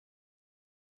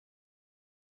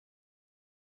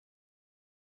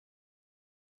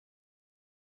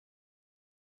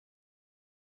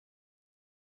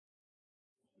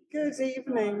Good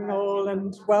evening, all,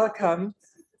 and welcome.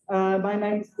 My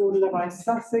name is Godela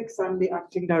Weiss-Sussex. I'm the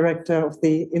acting director of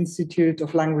the Institute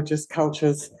of Languages,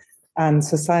 Cultures and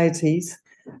Societies.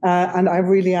 And I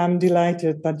really am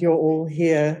delighted that you're all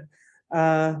here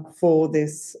for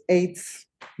this 8th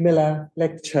Miller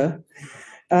lecture,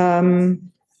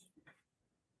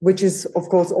 which is, of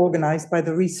course, organized by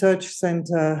the Research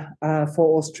Center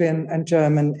for Austrian and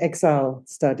German Exile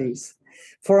Studies.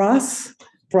 For us,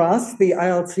 the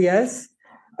ILCS,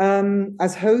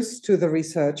 as host to the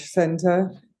Research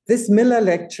Center, this Miller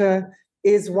lecture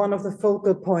is one of the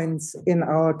focal points in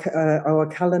our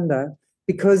calendar,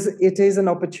 because it is an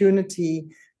opportunity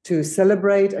to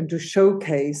celebrate and to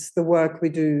showcase the work we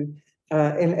do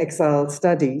in exile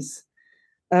studies.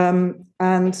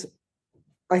 And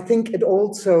I think it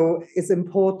also is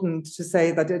important to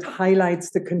say that it highlights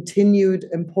the continued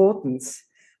importance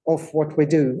of what we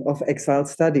do, of exile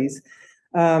studies.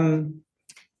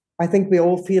 I think we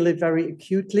all feel it very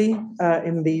acutely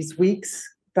in these weeks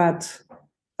that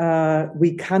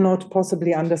we cannot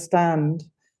possibly understand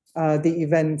the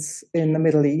events in the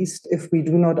Middle East if we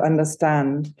do not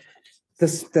understand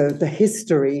the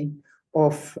history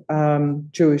of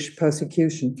Jewish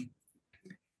persecution.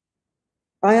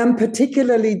 I am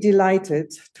particularly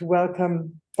delighted to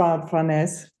welcome Bart,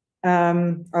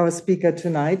 our speaker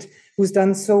tonight, who's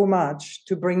done so much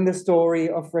to bring the story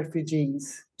of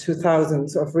refugees to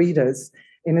thousands of readers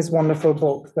in his wonderful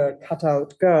book, The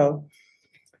Cutout Girl.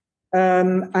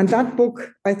 And that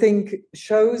book, I think,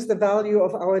 shows the value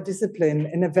of our discipline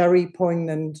in a very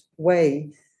poignant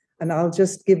way. And I'll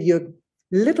just give you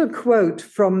a little quote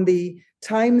from the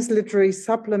Times Literary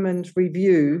Supplement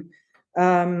review,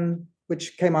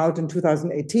 which came out in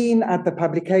 2018 at the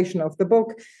publication of the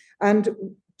book. And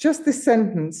just this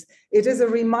sentence: "It is a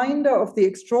reminder of the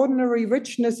extraordinary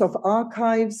richness of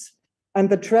archives and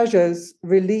the treasures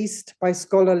released by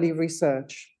scholarly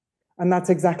research." And that's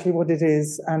exactly what it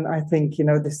is. And I think,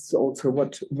 this is also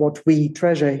what we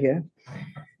treasure here.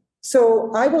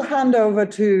 So I will hand over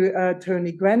to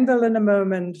Tony Grenville in a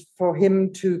moment for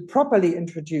him to properly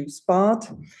introduce Bart.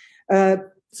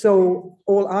 So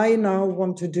all I now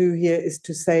want to do here is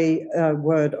to say a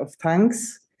word of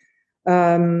thanks.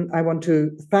 I want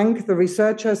to thank the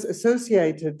researchers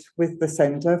associated with the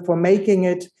center for making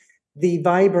it the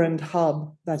vibrant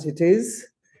hub that it is.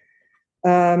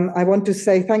 I want to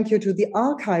say thank you to the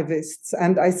archivists,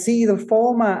 and I see the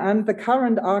former and the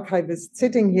current archivists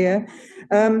sitting here,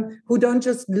 who don't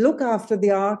just look after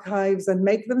the archives and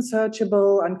make them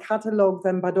searchable and catalog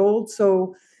them, but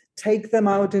also take them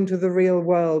out into the real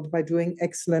world by doing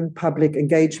excellent public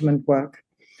engagement work.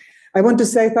 I want to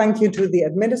say thank you to the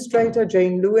administrator,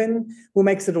 Jane Lewin, who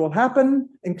makes it all happen,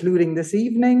 including this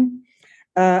evening.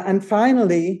 And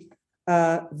finally,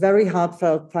 very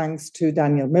heartfelt thanks to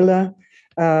Daniel Miller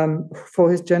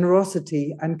for his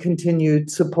generosity and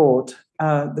continued support.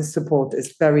 The support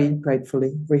is very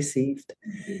gratefully received.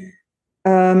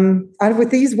 And with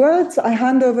these words, I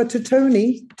hand over to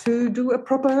Tony to do a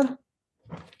proper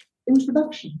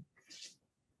introduction.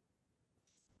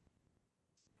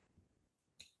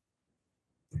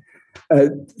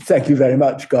 Thank you very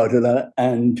much, Godela,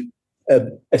 and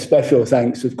a special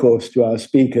thanks, of course, to our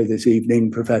speaker this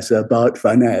evening, Professor Bart.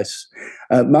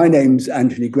 My name's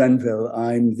Anthony Grenville.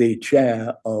 I'm the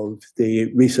chair of the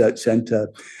Research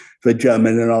Center for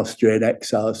German and Austrian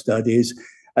Exile Studies.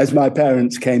 As my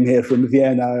parents came here from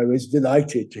Vienna, I was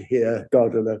delighted to hear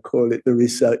Godela call it the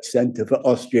Research Center for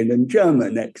Austrian and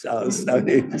German Exile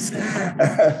Studies.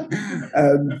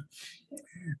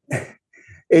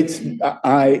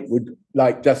 I would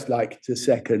just like to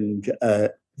second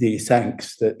the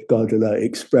thanks that Godela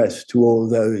expressed to all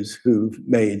those who've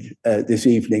made this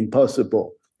evening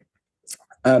possible.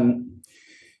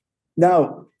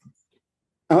 Now,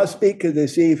 our speaker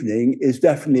this evening is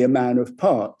definitely a man of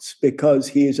parts, because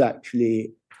he is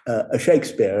actually a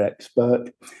Shakespeare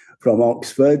expert from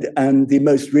Oxford, and the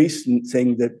most recent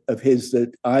thing of his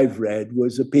that I've read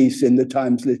was a piece in the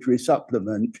Times Literary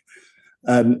Supplement,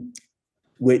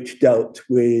 which dealt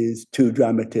with two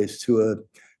dramatists who are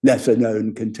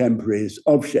lesser-known contemporaries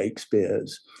of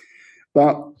Shakespeare's.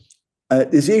 But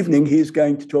this evening, he's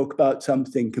going to talk about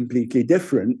something completely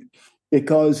different,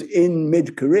 because in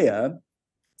mid-career,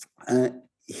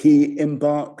 he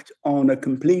embarked on a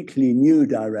completely new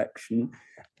direction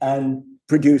and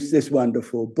produced this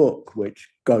wonderful book, which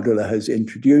Godela has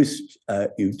introduced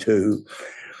you to,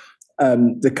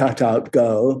 The Cutout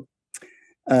Girl,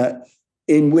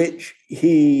 in which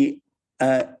he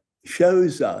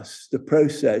shows us the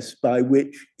process by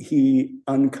which he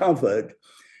uncovered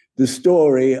the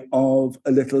story of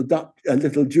a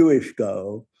little Jewish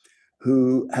girl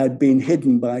who had been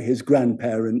hidden by his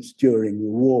grandparents during the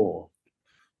war.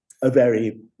 A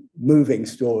very moving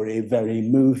story, very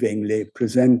movingly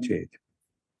presented.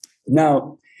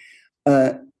 Now,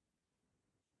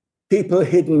 people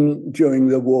hidden during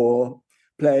the war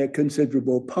play a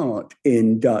considerable part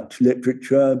in Dutch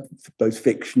literature, both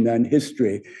fiction and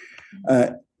history.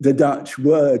 The Dutch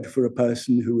word for a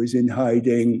person who is in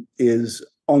hiding is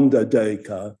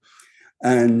onderduiker,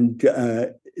 and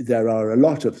there are a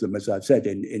lot of them, as I've said,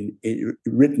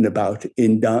 written about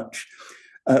in Dutch,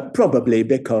 probably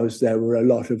because there were a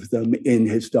lot of them in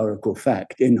historical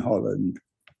fact in Holland.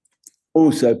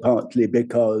 Also partly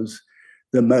because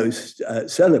the most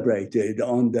celebrated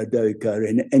onderduiker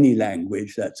in any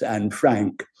language, that's Anne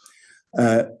Frank,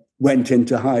 went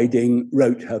into hiding,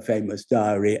 wrote her famous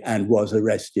diary, and was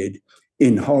arrested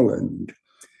in Holland.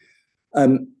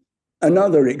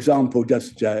 Another example,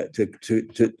 just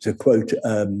to quote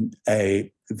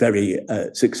a very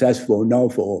successful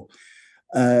novel,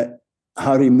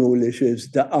 Harry Mulisch's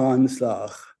De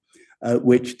Aanslag,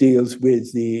 which deals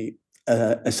with the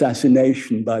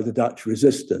assassination by the Dutch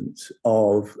resistance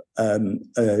of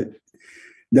a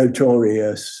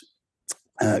notorious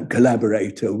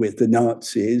collaborator with the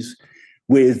Nazis,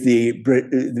 with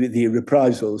the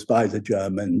reprisals by the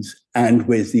Germans, and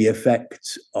with the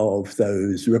effects of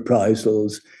those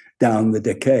reprisals down the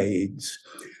decades.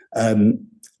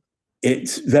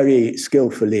 It's very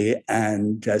skillfully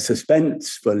and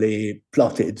suspensefully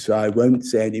plotted, so I won't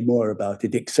say any more about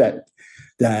it, except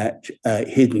that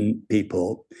hidden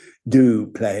people do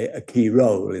play a key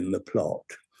role in the plot.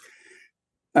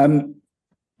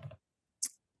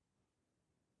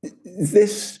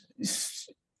 This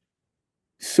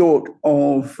sort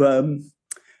of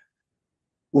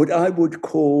what I would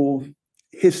call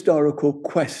historical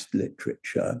quest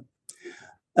literature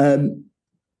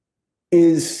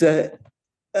is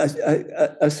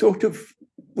a sort of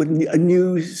a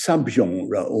new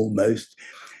subgenre almost,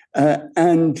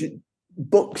 and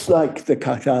books like The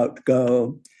Cutout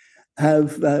Girl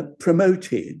have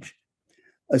promoted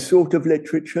a sort of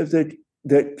literature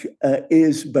that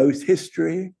is both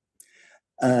history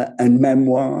and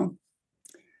memoir,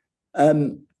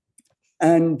 and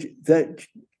that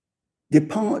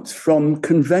departs from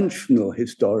conventional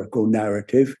historical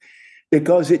narrative,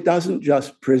 because it doesn't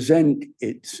just present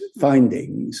its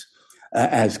findings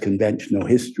as conventional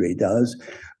history does,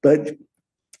 but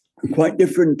quite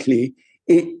differently,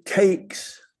 it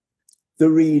takes the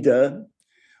reader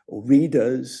or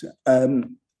readers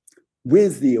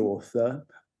with the author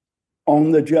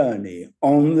on the journey,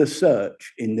 on the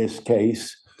search, in this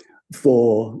case,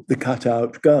 for the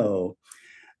cutout girl.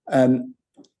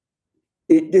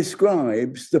 It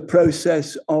describes the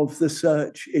process of the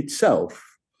search itself,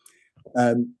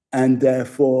 and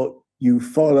therefore you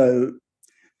follow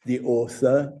the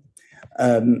author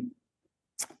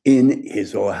in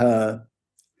his or her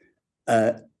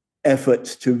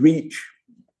efforts to reach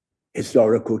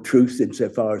historical truth,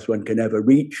 insofar as one can ever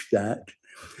reach that.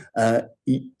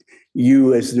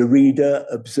 You, as the reader,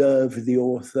 observe the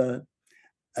author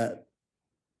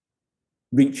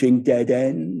reaching dead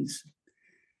ends,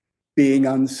 being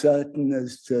uncertain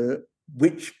as to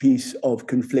which piece of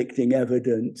conflicting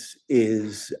evidence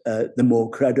is the more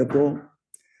credible,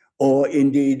 or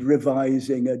indeed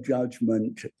revising a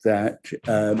judgment that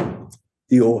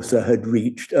the author had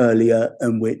reached earlier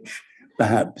and which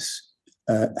perhaps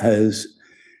has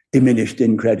diminished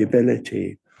in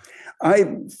credibility.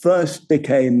 I first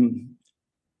became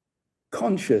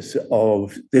conscious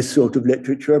of this sort of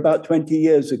literature about 20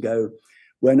 years ago,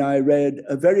 when I read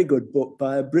a very good book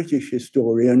by a British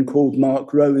historian called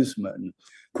Mark Roseman,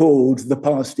 called The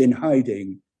Past in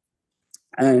Hiding.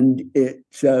 And it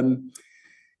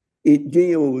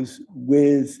deals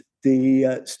with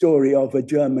the story of a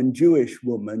German Jewish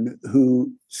woman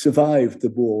who survived the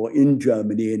war in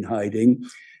Germany in hiding.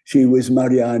 She was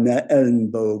Marianne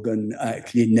Ellenbogen,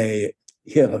 actually née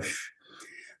Hirsch,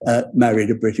 married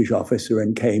a British officer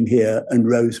and came here, and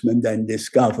Roseman then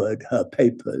discovered her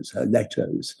papers, her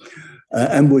letters,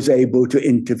 and was able to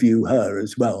interview her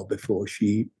as well before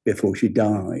she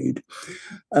died.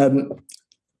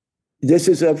 This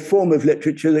is a form of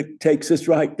literature that takes us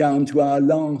right down to our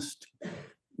last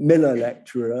Miller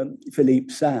lecturer,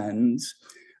 Philippe Sands,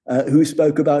 who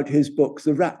spoke about his book,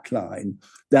 The Rat Line,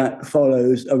 that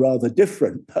follows a rather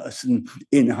different person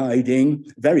in hiding,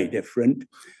 very different,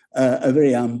 a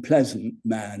very unpleasant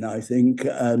man, I think,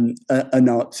 a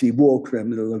Nazi war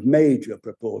criminal of major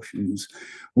proportions,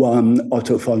 one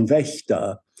Otto von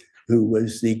Wächter, who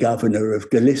was the governor of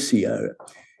Galicia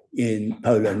in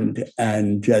Poland,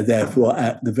 and therefore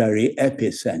at the very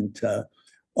epicenter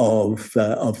of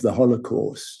the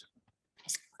Holocaust.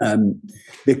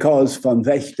 Because von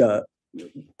Wächter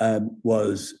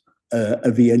was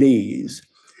a Viennese,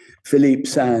 Philippe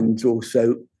Sands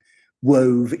also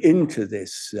wove into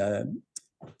this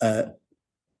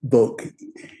book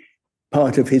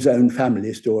part of his own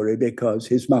family story, because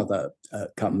his mother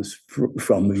comes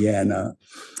from Vienna.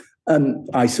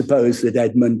 I suppose that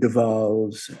Edmund de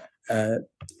Waal's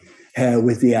Hair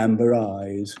with the Amber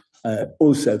Eyes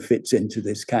also fits into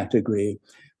this category,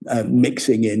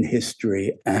 mixing in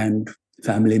history and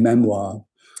family memoir.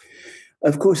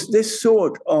 Of course, this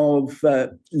sort of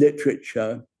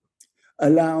literature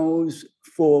allows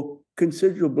for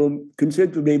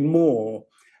considerably more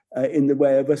in the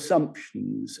way of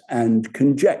assumptions and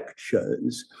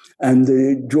conjectures and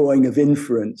the drawing of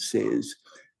inferences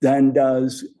than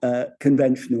does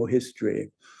conventional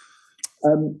history.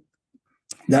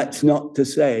 That's not to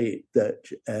say that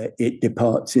it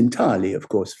departs entirely, of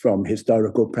course, from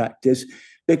historical practice,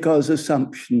 because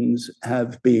assumptions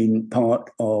have been part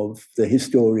of the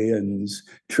historian's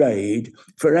trade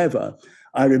forever.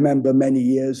 I remember many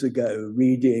years ago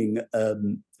reading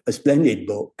a splendid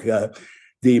book,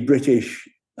 the British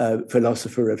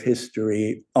philosopher of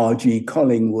history, R.G.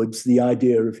 Collingwood's The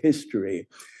Idea of History.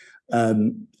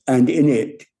 And in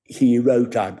it, he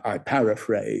wrote, I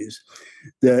paraphrase,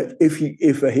 that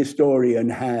if a historian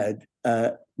had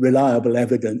reliable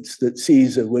evidence that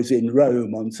Caesar was in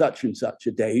Rome on such and such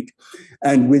a date,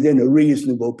 and within a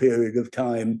reasonable period of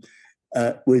time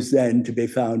was then to be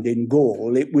found in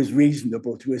Gaul, it was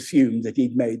reasonable to assume that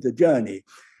he'd made the journey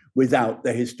without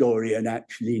the historian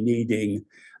actually needing,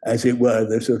 as it were,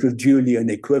 the sort of Julian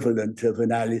equivalent of an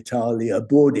Alitalia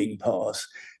boarding pass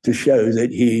to show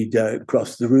that he'd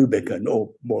crossed the Rubicon, or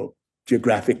more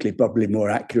geographically, probably more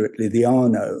accurately, the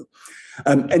Arno.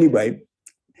 Anyway,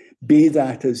 be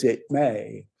that as it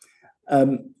may,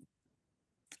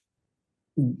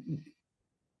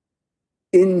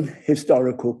 in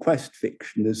historical quest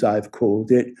fiction, as I've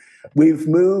called it, we've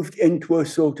moved into a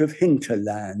sort of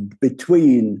hinterland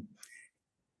between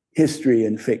history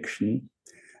and fiction.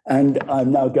 And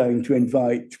I'm now going to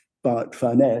invite Bart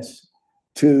van Es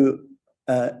to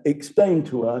explain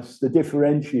to us the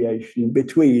differentiation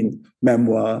between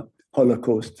memoir,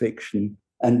 Holocaust fiction,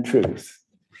 and truth.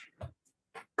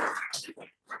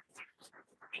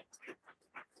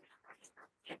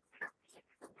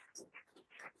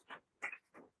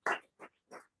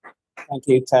 Thank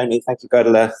you, Tony. Thank you,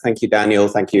 Godela. Thank you, Daniel.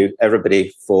 Thank you,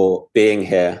 everybody, for being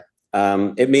here.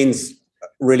 It means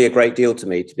really a great deal to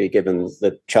me to be given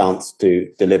the chance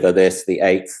to deliver this, the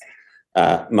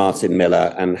 8th Martin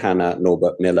Miller and Hannah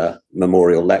Norbert-Miller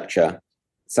Memorial Lecture.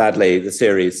 Sadly, the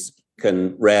series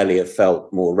can rarely have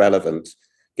felt more relevant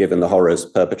given the horrors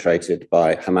perpetrated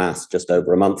by Hamas just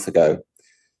over a month ago.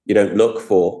 You don't look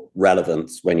for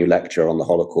relevance when you lecture on the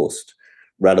Holocaust.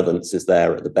 Relevance is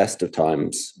there at the best of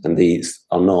times, and these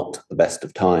are not the best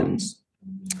of times.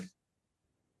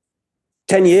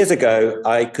 10 years ago,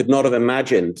 I could not have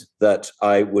imagined that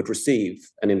I would receive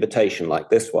an invitation like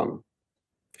this one.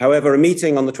 However, a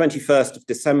meeting on the 21st of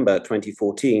December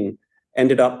 2014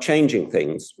 ended up changing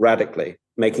things radically,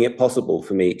 making it possible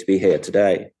for me to be here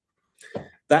today.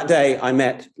 That day, I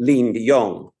met Lien de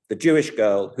Jong, the Jewish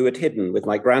girl who had hidden with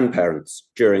my grandparents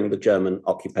during the German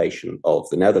occupation of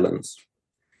the Netherlands.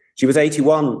 She was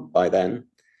 81 by then,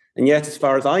 and yet, as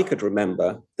far as I could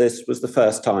remember, this was the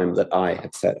first time that I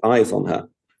had set eyes on her.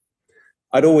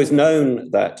 I'd always known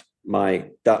that my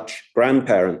Dutch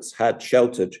grandparents had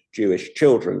sheltered Jewish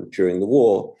children during the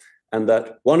war, and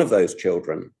that one of those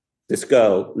children, this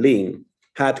girl, Lien,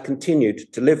 had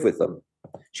continued to live with them.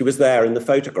 She was there in the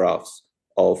photographs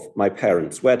of my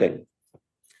parents' wedding.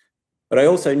 But I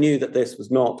also knew that this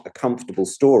was not a comfortable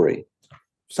story.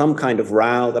 Some kind of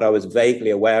row that I was vaguely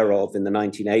aware of in the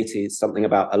 1980s, something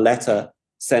about a letter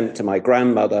sent to my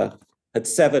grandmother, had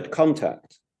severed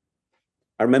contact.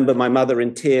 I remember my mother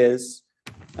in tears,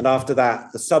 and after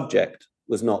that, the subject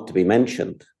was not to be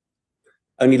mentioned.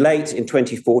 Only late in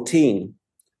 2014,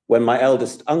 when my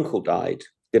eldest uncle died,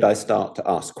 did I start to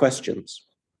ask questions.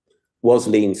 Was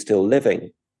Lien still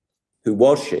living? Who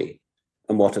was she?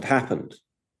 And what had happened?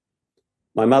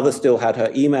 My mother still had her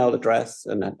email address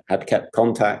and had kept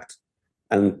contact.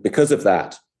 And because of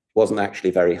that, it wasn't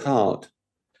actually very hard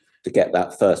to get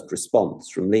that first response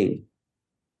from Lien.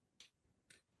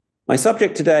 My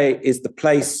subject today is the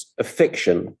place of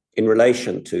fiction in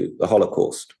relation to the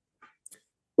Holocaust.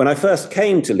 When I first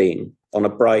came to Lien on a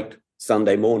bright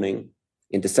Sunday morning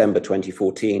in December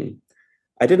 2014,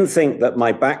 I didn't think that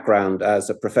my background as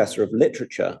a professor of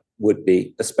literature would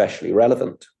be especially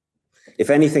relevant. If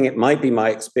anything, it might be my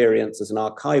experience as an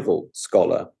archival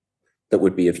scholar that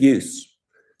would be of use.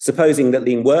 Supposing that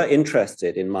Leen were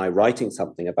interested in my writing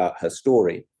something about her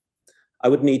story, I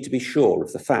would need to be sure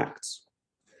of the facts.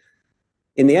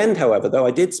 In the end, however, though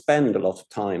I did spend a lot of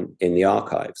time in the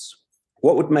archives,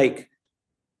 what would make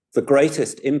the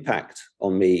greatest impact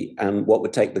on me and what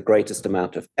would take the greatest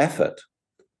amount of effort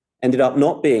ended up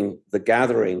not being the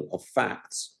gathering of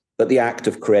facts, but the act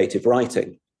of creative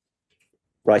writing.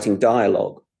 Writing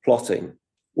dialogue, plotting,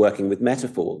 working with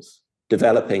metaphors,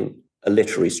 developing a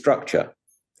literary structure.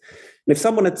 And if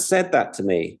someone had said that to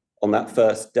me on that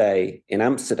first day in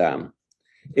Amsterdam,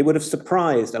 it would have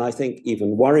surprised and I think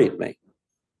even worried me.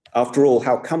 After all,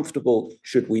 how comfortable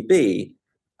should we be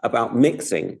about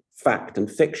mixing fact and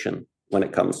fiction when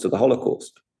it comes to the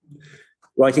Holocaust?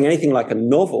 Writing anything like a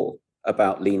novel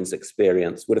about Leen's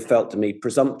experience would have felt to me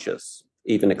presumptuous,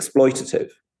 even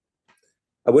exploitative.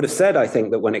 I would have said, I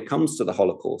think, that when it comes to the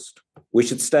Holocaust, we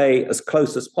should stay as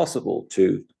close as possible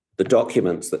to the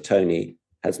documents that Tony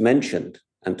has mentioned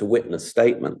and to witness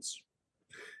statements.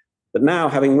 But now,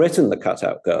 having written The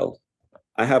Cutout Girl,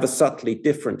 I have a subtly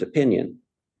different opinion.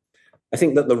 I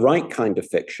think that the right kind of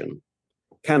fiction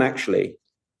can actually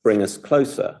bring us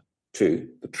closer to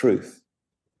the truth.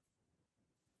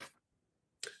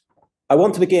 I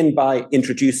want to begin by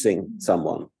introducing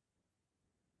someone.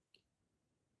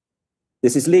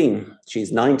 This is Leen.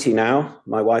 She's 90 now.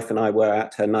 My wife and I were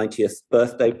at her 90th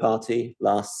birthday party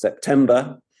last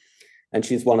September, and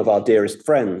she's one of our dearest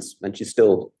friends, and she's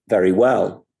still very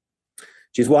well.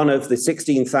 She's one of the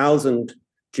 16,000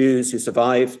 Jews who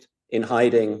survived in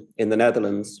hiding in the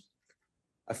Netherlands,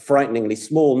 a frighteningly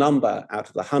small number out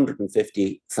of the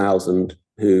 150,000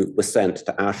 who were sent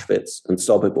to Auschwitz and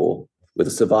Sobibor, with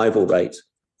a survival rate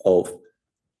of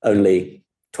only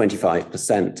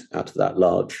 25% out of that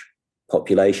large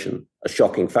population, a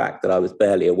shocking fact that I was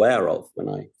barely aware of when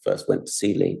I first went to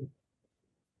see Leen.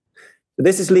 But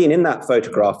this is Leen in that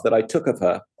photograph that I took of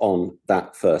her on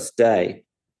that first day.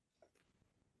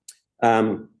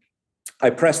 I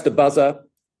pressed a buzzer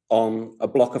on a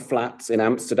block of flats in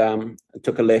Amsterdam and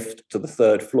took a lift to the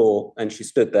 3rd floor, and she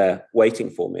stood there waiting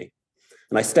for me.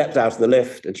 And I stepped out of the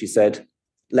lift and she said,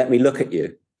 "Let me look at you."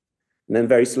 And then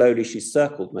very slowly she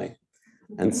circled me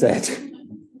and said,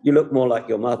 "You look more like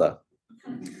your mother."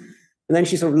 And then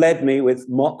she sort of led me with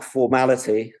mock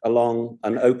formality along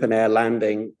an open-air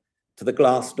landing to the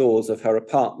glass doors of her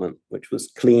apartment, which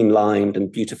was clean-lined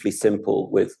and beautifully simple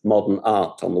with modern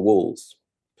art on the walls.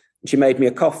 And she made me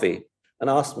a coffee and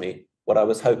asked me what I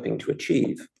was hoping to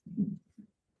achieve.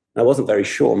 I wasn't very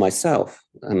sure myself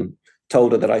and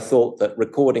told her that I thought that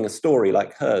recording a story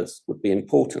like hers would be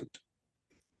important.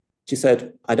 She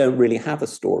said, "I don't really have a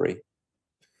story."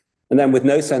 And then with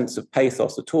no sense of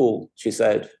pathos at all, she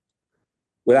said,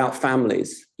 "Without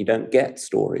families, you don't get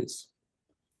stories,"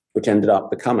 which ended up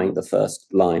becoming the first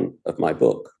line of my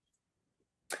book.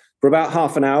 For about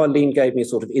half an hour, Leen gave me a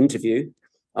sort of interview,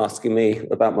 asking me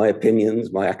about my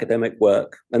opinions, my academic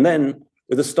work. And then,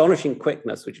 with astonishing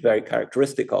quickness, which is very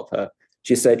characteristic of her,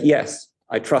 she said, "Yes,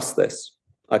 I trust this.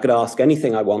 I could ask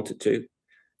anything I wanted to."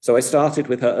 So I started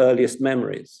with her earliest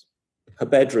memories. Her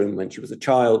bedroom when she was a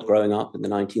child growing up in the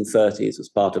 1930s as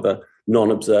part of a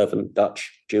non-observant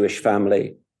Dutch Jewish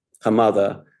family, her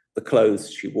mother, the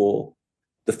clothes she wore,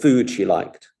 the food she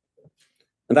liked.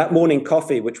 And that morning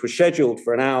coffee, which was scheduled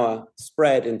for an hour,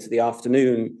 spread into the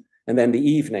afternoon and then the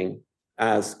evening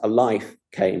as a life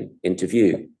came into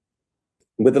view.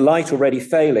 And with the light already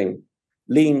failing,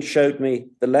 Leen showed me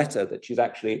the letter that she's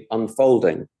actually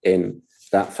unfolding in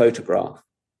that photograph.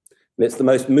 And it's the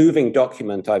most moving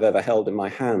document I've ever held in my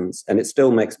hands, and it still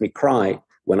makes me cry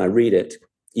when I read it,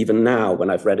 even now when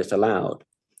I've read it aloud,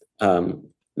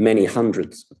 many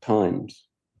hundreds of times.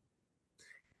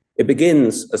 It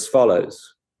begins as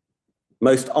follows.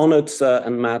 "Most honored sir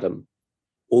and madam,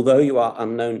 although you are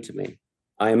unknown to me,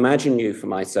 I imagine you for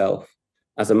myself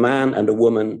as a man and a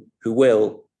woman who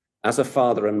will, as a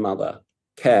father and mother,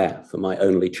 care for my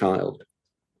only child.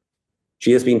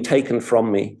 She has been taken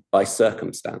from me by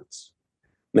circumstance.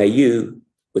 May you,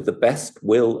 with the best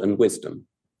will and wisdom,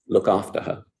 look after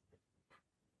her."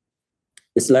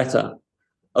 This letter,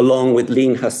 along with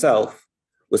Leen herself,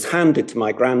 was handed to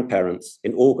my grandparents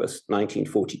in August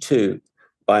 1942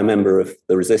 by a member of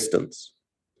the resistance.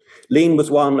 Leen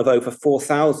was one of over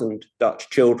 4,000 Dutch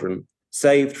children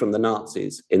saved from the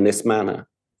Nazis in this manner,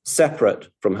 separate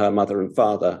from her mother and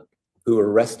father, who were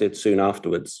arrested soon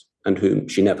afterwards and whom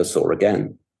she never saw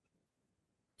again.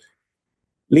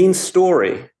 Leen's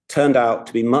story turned out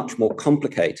to be much more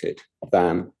complicated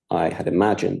than I had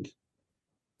imagined.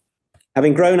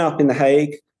 Having grown up in The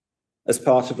Hague as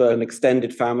part of an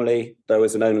extended family, though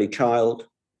as an only child,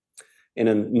 in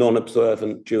a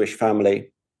non-observant Jewish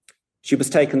family. She was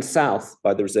taken south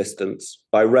by the resistance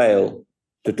by rail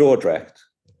to Dordrecht,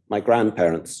 my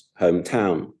grandparents'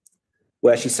 hometown,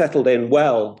 where she settled in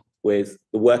well with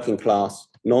the working class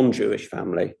non-Jewish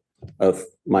family of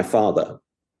my father.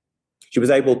 She was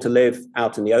able to live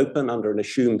out in the open under an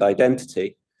assumed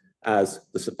identity as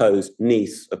the supposed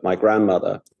niece of my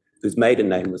grandmother, whose maiden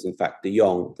name was in fact de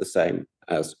Jong, the same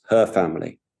as her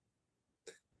family.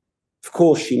 Of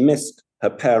course, she missed her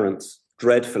parents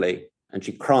dreadfully, and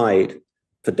she cried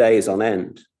for days on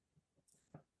end.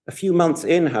 A few months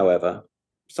in, however,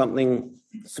 something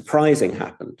surprising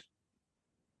happened.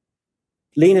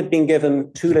 Leen had been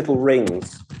given 2 little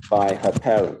rings by her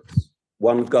parents,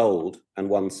 one gold and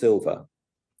one silver.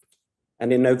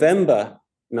 And in November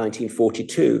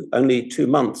 1942, only 2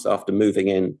 months after moving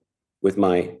in with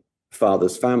my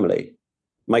father's family,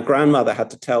 my grandmother had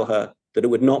to tell her that it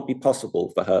would not be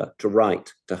possible for her to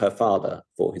write to her father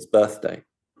for his birthday.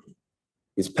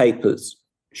 His papers,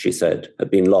 she said,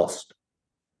 had been lost.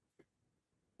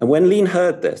 And when Leen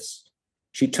heard this,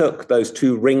 she took those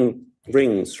 2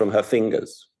 rings from her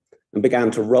fingers and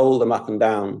began to roll them up and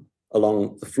down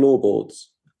along the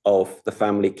floorboards of the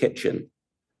family kitchen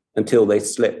until they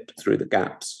slipped through the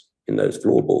gaps in those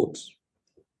floorboards.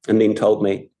 And Leen told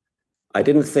me, I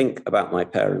didn't think about my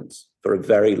parents for a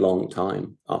very long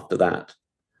time after that,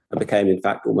 and became, in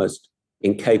fact, almost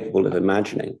incapable of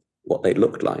imagining what they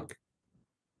looked like.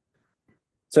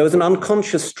 So as an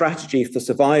unconscious strategy for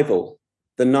survival,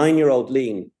 the 9-year-old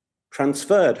Leen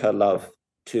transferred her love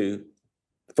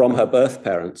from her birth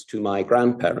parents to my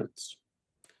grandparents,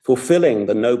 fulfilling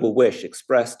the noble wish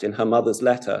expressed in her mother's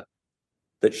letter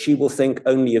that she will think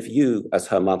only of you as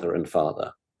her mother and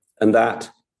father, and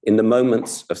that in the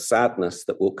moments of sadness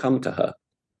that will come to her,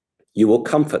 you will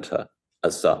comfort her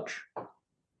as such.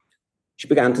 She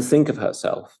began to think of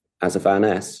herself as a Van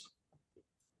Ness.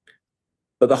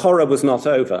 But the horror was not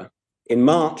over. In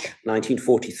March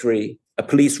 1943, a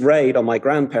police raid on my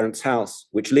grandparents' house,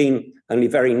 which Leen only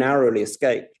very narrowly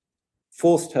escaped,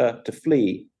 forced her to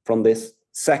flee from this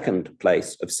second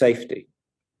place of safety.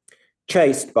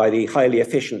 Chased by the highly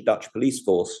efficient Dutch police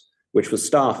force, which was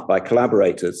staffed by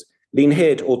collaborators, Leen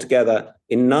hid altogether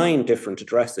in 9 different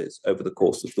addresses over the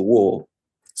course of the war,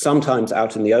 sometimes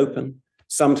out in the open,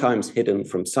 sometimes hidden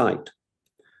from sight.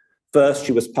 First,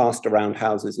 she was passed around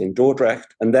houses in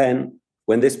Dordrecht, and then,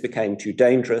 when this became too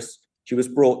dangerous, she was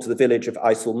brought to the village of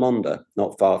IJsselmonde,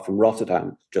 not far from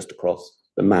Rotterdam, just across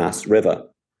the Maas River.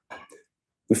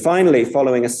 And finally,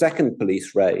 following a second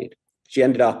police raid, she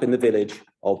ended up in the village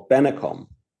of Bennekom,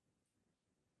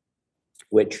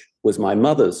 which was my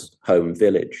mother's home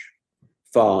village,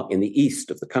 far in the east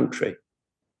of the country.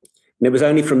 And it was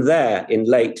only from there in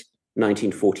late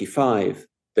 1945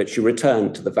 that she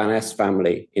returned to the Van Ness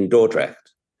family in Dordrecht,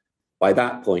 by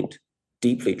that point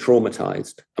deeply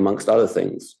traumatized, amongst other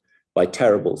things, by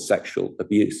terrible sexual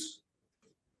abuse.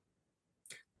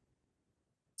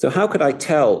 So how could I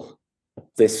tell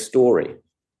this story?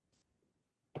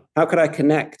 How could I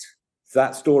connect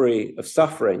that story of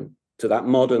suffering to that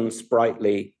modern,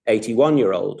 sprightly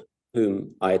 81-year-old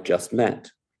whom I had just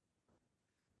met?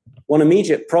 One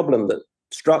immediate problem that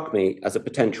struck me as a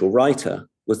potential writer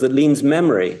was that Leen's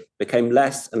memory became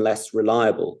less and less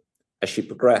reliable as she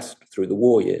progressed through the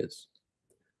war years.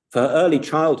 For her early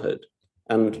childhood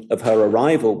and of her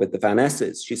arrival with the Van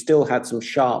Nesses, she still had some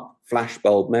sharp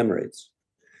flashbulb memories.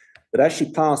 But as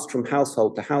she passed from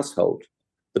household to household,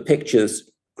 the pictures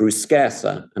grew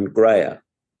scarcer and grayer.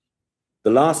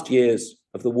 The last years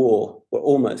of the war were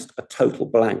almost a total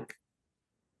blank.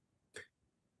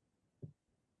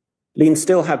 Leen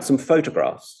still had some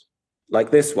photographs,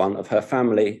 like this one of her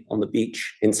family on the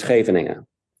beach in Scheveningen.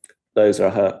 Those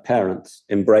are her parents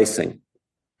embracing,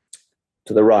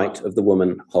 to the right of the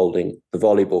woman holding the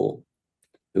volleyball,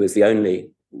 who is the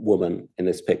only woman in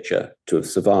this picture to have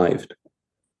survived.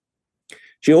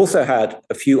 She also had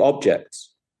a few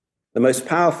objects, the most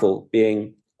powerful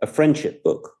being a friendship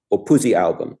book or Pussy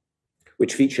album,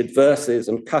 which featured verses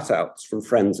and cutouts from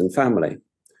friends and family,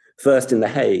 first in The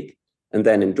Hague and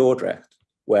then in Dordrecht,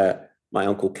 where my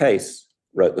Uncle Kees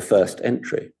wrote the first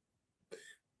entry.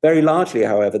 Very largely,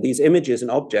 however, these images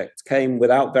and objects came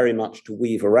without very much to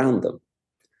weave around them.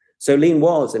 So Leen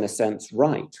was, in a sense,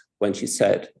 right when she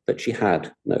said that she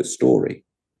had no story.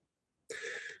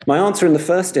 My answer in the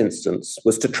first instance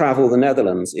was to travel the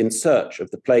Netherlands in search of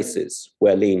the places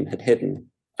where Leen had hidden.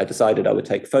 I decided I would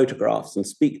take photographs and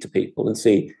speak to people and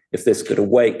see if this could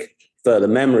awake further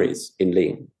memories in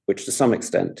Leen, which to some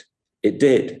extent it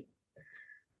did.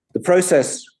 The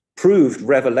process proved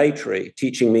revelatory,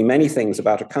 teaching me many things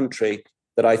about a country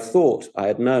that I thought I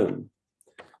had known.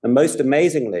 And most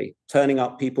amazingly, turning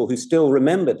up people who still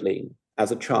remembered Lean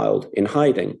as a child in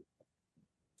hiding,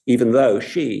 even though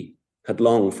she had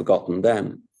long forgotten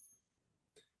them.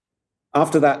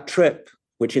 After that trip,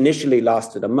 which initially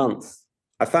lasted a month,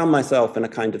 I found myself in a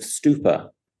kind of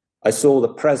stupor. I saw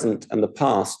the present and the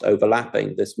past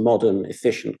overlapping, this modern,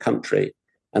 efficient country,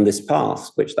 and this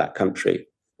past, which that country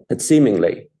had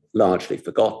seemingly largely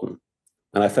forgotten.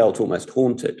 And I felt almost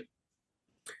haunted.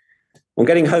 On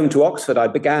getting home to Oxford, I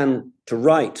began to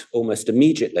write almost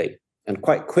immediately, and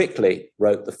quite quickly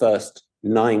wrote the first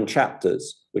 9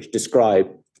 chapters, which describe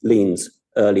Lean's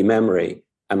early memory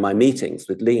and my meetings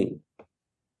with Lean.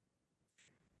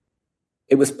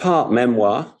 It was part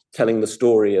memoir, telling the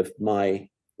story of my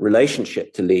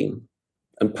relationship to Lean,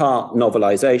 and part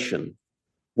novelization,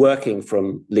 working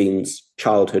from Lean's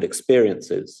childhood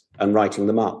experiences and writing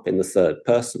them up in the third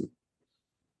person.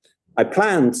 I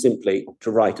planned simply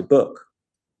to write a book,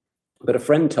 but a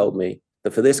friend told me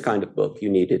that for this kind of book, you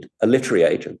needed a literary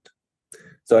agent.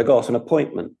 So I got an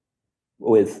appointment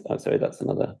with, that's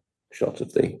another shot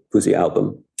of the Pussy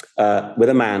album, with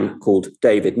a man called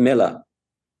David Miller.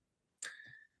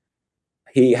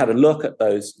 He had a look at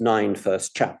those 9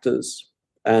 first chapters,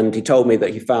 and he told me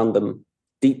that he found them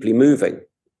deeply moving.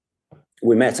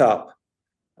 We met up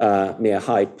near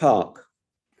Hyde Park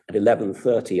at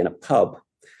 11:30 in a pub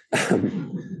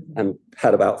and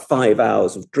had about 5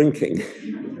 hours of drinking,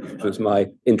 which was my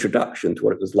introduction to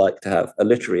what it was like to have a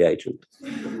literary agent.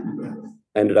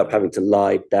 I ended up having to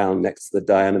lie down next to the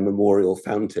Diana Memorial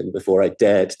Fountain before I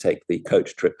dared take the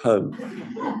coach trip home.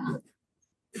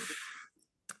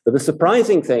 But the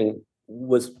surprising thing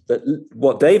was that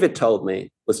what David told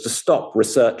me was to stop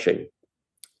researching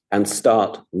and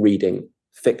start reading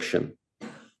fiction.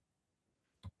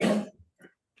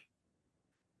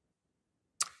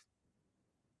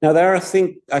 Now, there are,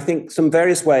 I think, some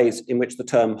various ways in which the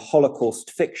term Holocaust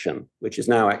fiction, which is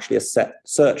now actually a set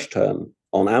search term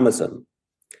on Amazon,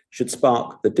 should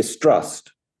spark the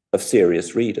distrust of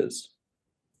serious readers.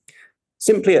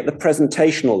 Simply at the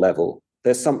presentational level,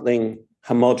 there's something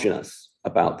homogeneous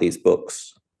about these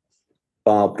books.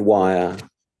 Barbed wire,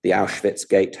 the Auschwitz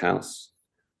gatehouse,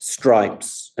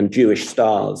 stripes and Jewish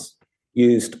stars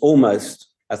used almost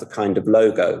as a kind of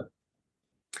logo.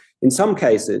 In some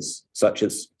cases, such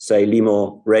as, say,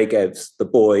 Limor Regev's The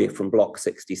Boy from Block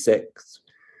 66,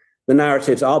 the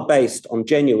narratives are based on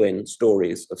genuine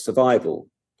stories of survival.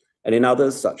 And in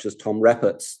others, such as Tom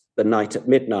Reppert's The Night at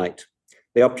Midnight,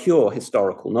 they are pure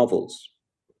historical novels.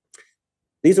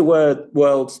 These are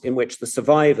worlds in which the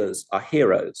survivors are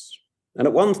heroes. And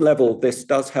at one level, this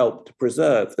does help to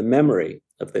preserve the memory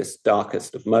of this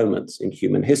darkest of moments in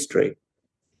human history.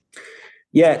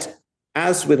 Yet,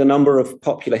 as with a number of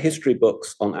popular history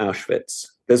books on Auschwitz,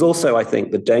 there's also, I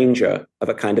think, the danger of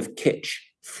a kind of kitsch,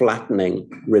 flattening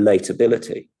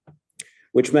relatability,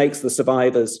 which makes the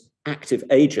survivors active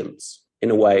agents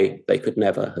in a way they could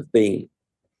never have been.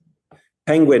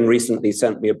 Penguin recently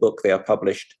sent me a book they are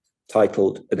publishing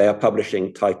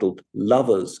titled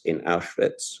Lovers in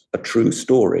Auschwitz, A True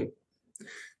Story.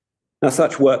 Now,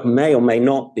 such work may or may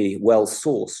not be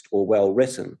well-sourced or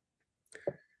well-written,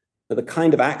 but the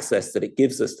kind of access that it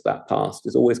gives us to that past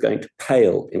is always going to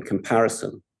pale in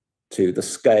comparison to the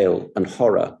scale and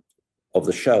horror of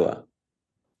the Shoah.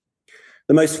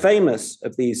 The most famous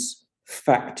of these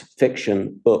fact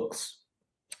fiction books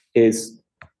is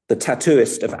The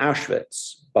Tattooist of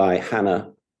Auschwitz by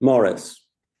Hannah Morris,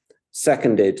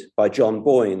 seconded by John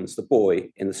Boyne's The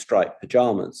Boy in the Striped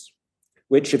Pajamas,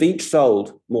 which have each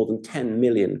sold more than 10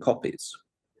 million copies,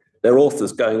 their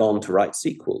authors going on to write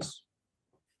sequels.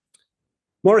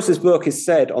 Morris's book is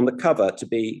said on the cover to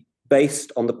be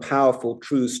based on the powerful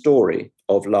true story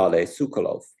of Lale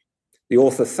Sokolov. The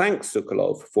author thanks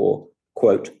Sokolov for,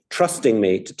 quote, trusting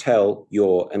me to tell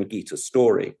your and Gita's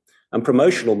story, and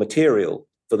promotional material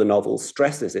for the novel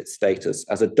stresses its status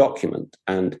as a document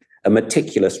and a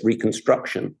meticulous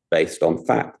reconstruction based on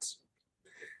facts.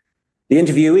 The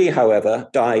interviewee, however,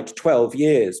 died 12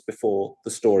 years before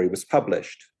the story was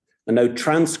published, and no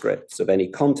transcripts of any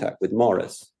contact with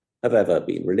Morris have ever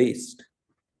been released.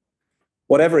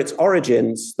 Whatever its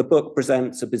origins, the book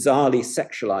presents a bizarrely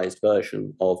sexualized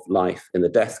version of life in the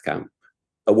death camp,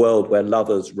 a world where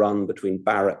lovers run between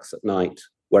barracks at night,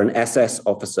 where an SS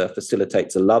officer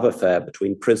facilitates a love affair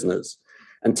between prisoners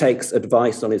and takes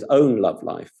advice on his own love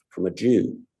life from a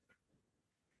Jew.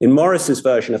 In Morris's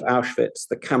version of Auschwitz,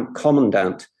 the camp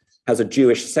commandant has a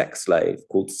Jewish sex slave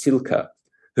called Silke,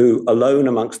 who alone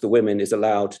amongst the women is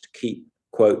allowed to keep,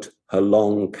 quote, her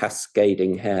long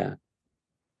cascading hair.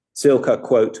 Silke,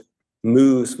 quote,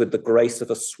 moves with the grace of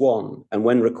a swan, and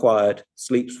when required,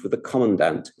 sleeps with the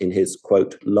commandant in his,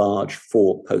 quote, large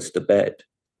 4-poster bed.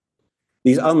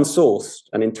 These unsourced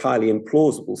and entirely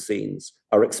implausible scenes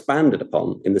are expanded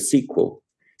upon in the sequel,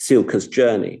 Silke's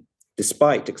Journey,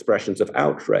 despite expressions of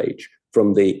outrage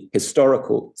from the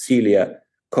historical Celia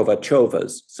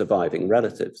Kovachova's surviving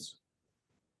relatives.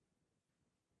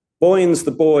 Boyne's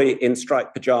The Boy in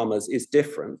Striped Pajamas is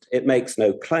different. It makes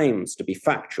no claims to be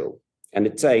factual, and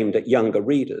it's aimed at younger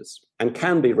readers and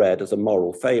can be read as a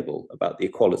moral fable about the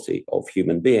equality of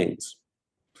human beings.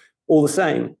 All the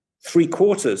same,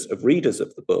 3/4 of readers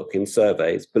of the book in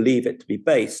surveys believe it to be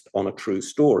based on a true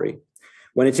story,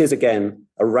 when it is again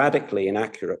a radically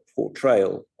inaccurate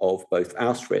portrayal of both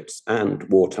Auschwitz and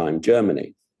wartime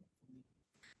Germany.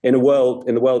 In the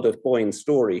world of Boyne's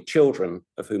story, children,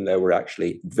 of whom there were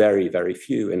actually very, very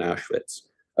few in Auschwitz,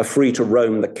 are free to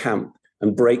roam the camp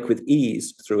and break with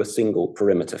ease through a single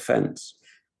perimeter fence.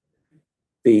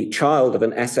 The child of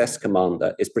an SS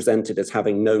commander is presented as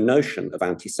having no notion of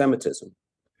anti-Semitism.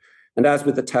 And as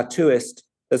with the tattooist,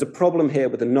 there's a problem here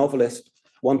with the novelist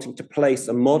wanting to place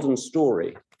a modern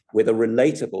story with a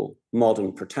relatable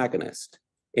modern protagonist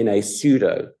in a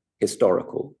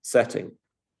pseudo-historical setting.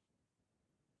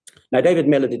 Now, David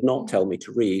Miller did not tell me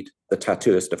to read The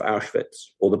Tattooist of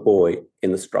Auschwitz or The Boy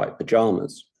in the Striped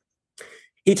Pajamas.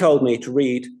 He told me to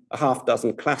read a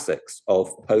half-dozen classics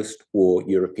of post-war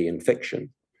European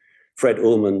fiction. Fred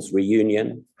Ullman's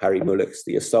Reunion, Harry Mulick's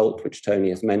The Assault, which Tony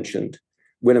has mentioned,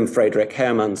 Willem Frederik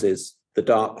Hermans's The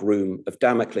Dark Room of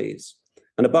Damocles,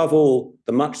 and above all,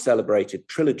 the much celebrated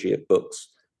trilogy of books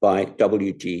by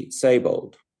W.G.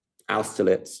 Sebald,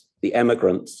 Austerlitz, The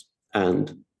Emigrants,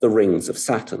 and The Rings of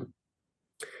Saturn.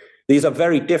 These are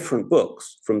very different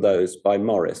books from those by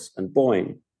Morris and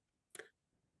Boyne.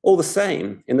 All the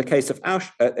same, in the case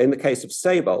of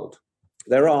Sebald,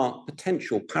 there are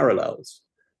potential parallels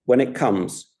when it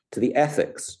comes to the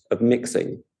ethics of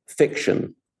mixing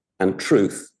fiction and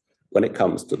truth when it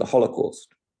comes to the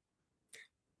Holocaust.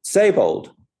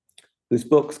 Sebald, whose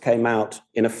books came out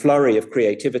in a flurry of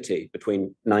creativity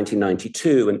between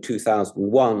 1992 and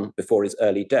 2001 before his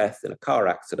early death in a car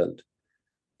accident,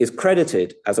 is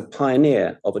credited as a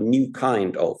pioneer of a new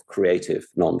kind of creative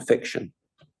nonfiction.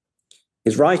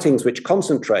 His writings, which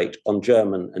concentrate on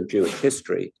German and Jewish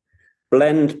history,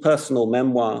 blend personal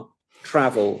memoir,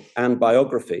 travel, and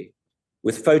biography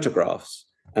with photographs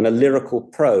and a lyrical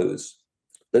prose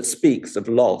that speaks of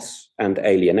loss and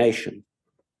alienation.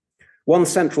 One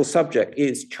central subject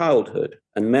is childhood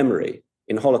and memory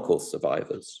in Holocaust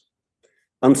survivors.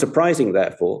 Unsurprising,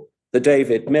 therefore, that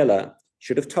David Miller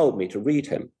should have told me to read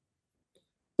him.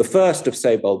 The first of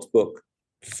Sebald's books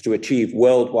to achieve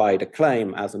worldwide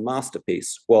acclaim as a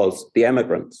masterpiece was The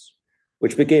Emigrants,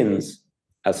 which begins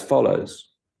as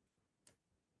follows.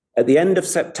 At the end of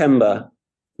September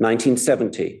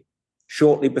 1970,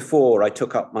 shortly before I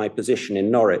took up my position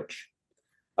in Norwich,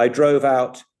 I drove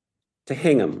out to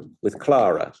Hingham with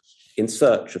Clara in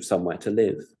search of somewhere to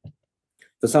live.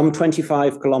 For some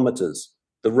 25 kilometers,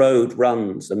 the road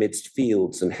runs amidst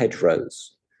fields and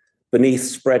hedgerows, beneath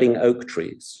spreading oak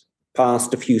trees,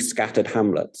 past a few scattered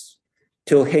hamlets,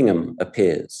 till Hingham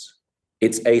appears,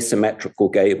 its asymmetrical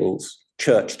gables,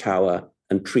 church tower,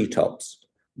 and treetops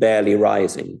barely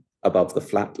rising above the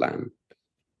flatland.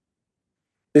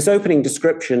 This opening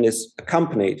description is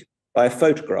accompanied by a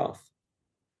photograph,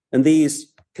 and these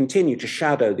continue to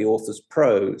shadow the author's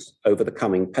prose over the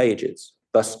coming pages,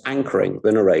 thus anchoring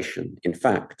the narration in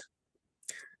fact.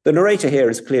 The narrator here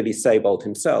is clearly Sebald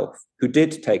himself, who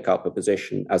did take up a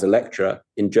position as a lecturer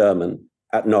in German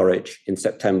at Norwich in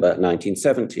September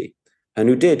 1970, and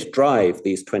who did drive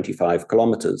these 25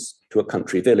 kilometers to a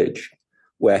country village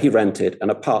where he rented an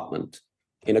apartment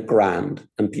in a grand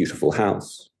and beautiful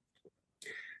house.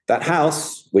 That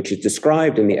house, which is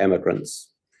described in The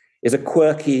Emigrants, is a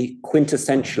quirky,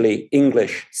 quintessentially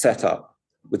English setup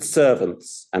with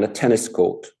servants and a tennis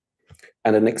court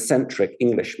and an eccentric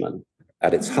Englishman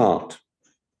at its heart.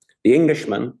 The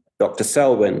Englishman, Dr.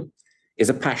 Selwyn, is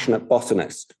a passionate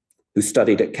botanist who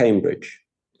studied at Cambridge.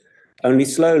 Only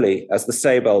slowly, as the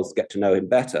Sebalds get to know him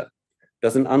better,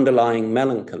 does an underlying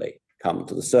melancholy come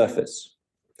to the surface.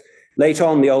 Later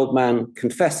on, the old man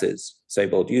confesses,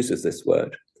 Sebald uses this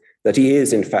word, that he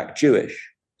is in fact Jewish,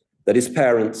 that his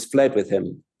parents fled with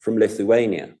him from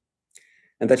Lithuania,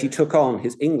 and that he took on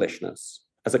his Englishness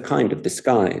as a kind of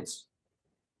disguise.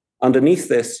 Underneath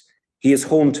this, he is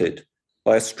haunted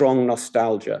by a strong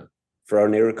nostalgia for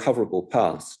an irrecoverable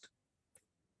past.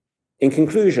 In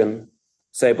conclusion,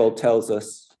 Sebald tells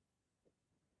us,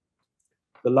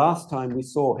 the last time we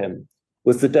saw him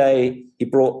was the day he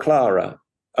brought Clara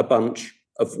a bunch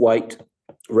of white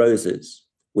roses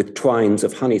with twines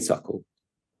of honeysuckle,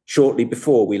 shortly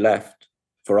before we left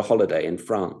for a holiday in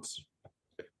France.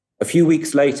 A few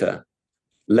weeks later,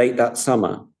 late that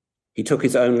summer, he took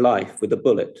his own life with a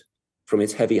bullet from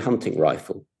his heavy hunting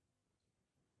rifle.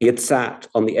 He had sat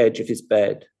on the edge of his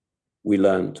bed, we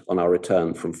learned on our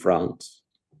return from France,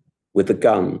 with the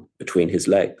gun between his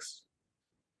legs.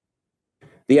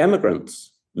 The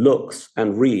Emigrants looks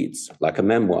and reads like a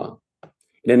memoir.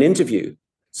 In an interview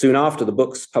soon after the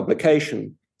book's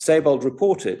publication, Sebald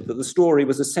reported that the story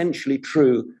was essentially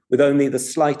true with only the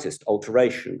slightest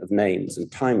alteration of names and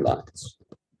timelines.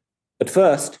 At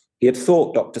first, he had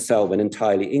thought Dr. Selwyn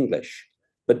entirely English,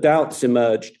 but doubts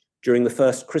emerged during the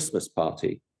first Christmas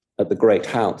party at the Great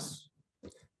House.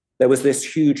 There was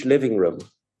this huge living room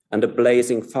and a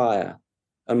blazing fire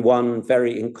and one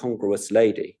very incongruous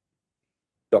lady.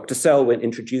 Dr. Selwyn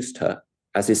introduced her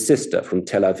as his sister from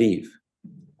Tel Aviv.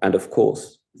 And of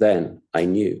course, then I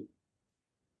knew.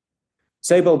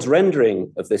 Sebald's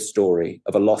rendering of this story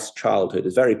of a lost childhood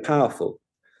is very powerful.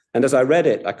 And as I read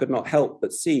it, I could not help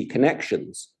but see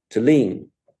connections to Lean.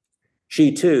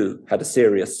 She too had a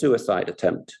serious suicide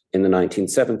attempt in the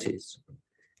 1970s.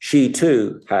 She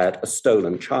too had a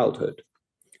stolen childhood.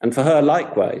 And for her,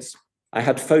 likewise, I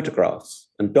had photographs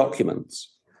and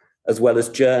documents, as well as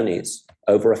journeys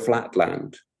over a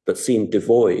flatland that seemed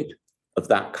devoid of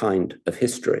that kind of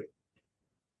history.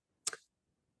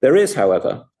 There is,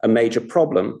 however, a major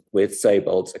problem with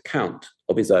Sebald's account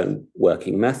of his own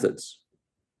working methods.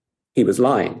 He was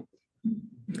lying.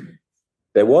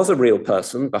 There was a real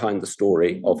person behind the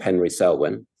story of Henry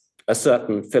Selwyn, a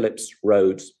certain Phillips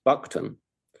Rhodes Buckton,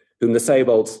 from whom the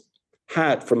Sebalds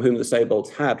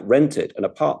had rented an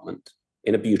apartment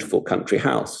in a beautiful country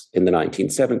house in the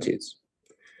 1970s.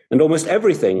 And almost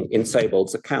everything in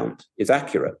Sebald's account is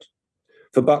accurate,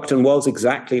 for Buckton was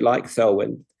exactly like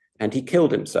Selwyn, and he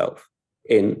killed himself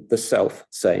in the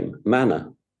self-same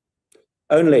manner.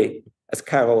 Only, as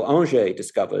Carol Anger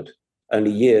discovered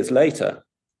only years later,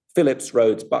 Phillips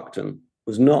Rhodes Buckton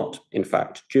was not, in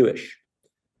fact, Jewish,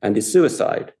 and his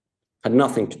suicide had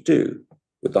nothing to do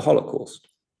with the Holocaust.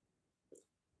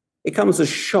 It comes as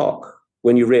shock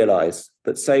when you realize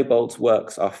that Sebald's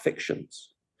works are fictions,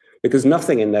 because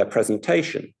nothing in their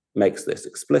presentation makes this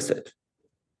explicit.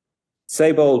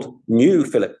 Sebald knew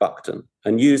Philip Buckton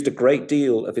and used a great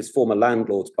deal of his former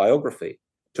landlord's biography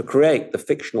to create the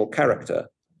fictional character,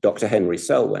 Dr. Henry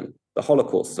Selwyn, the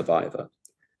Holocaust survivor,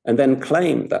 and then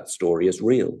claimed that story as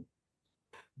real.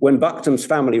 When Buckton's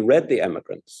family read The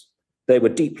Emigrants, they were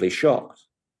deeply shocked.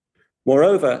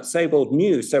 Moreover, Sebald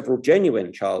knew several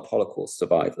genuine child Holocaust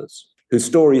survivors whose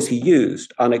stories he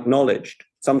used unacknowledged,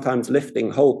 sometimes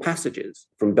lifting whole passages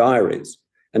from diaries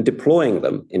and deploying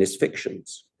them in his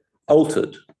fictions,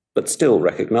 altered but still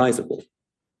recognizable.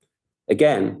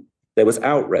 Again, there was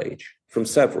outrage from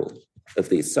several of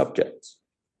these subjects.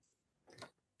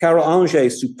 Carol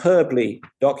Anger's superbly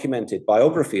documented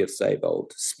biography of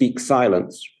Sebald, Speak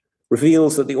Silence,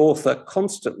 reveals that the author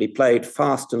constantly played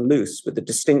fast and loose with the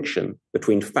distinction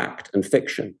between fact and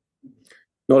fiction,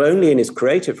 not only in his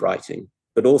creative writing,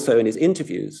 but also in his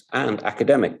interviews and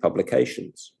academic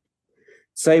publications.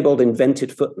 Sebald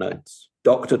invented footnotes,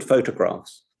 doctored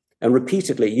photographs, and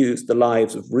repeatedly used the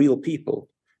lives of real people,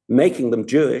 making them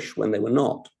Jewish when they were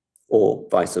not, or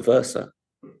vice versa.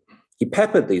 He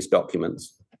peppered these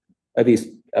publications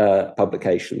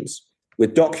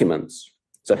with documents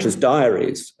such as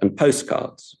diaries and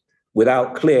postcards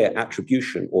without clear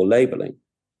attribution or labeling,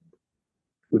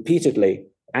 repeatedly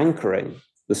anchoring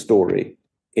the story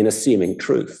in a seeming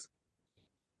truth.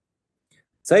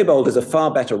 Sebald is a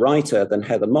far better writer than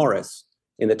Heather Morris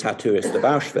in The Tattooist of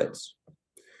Auschwitz,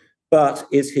 but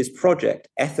is his project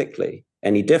ethically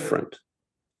any different?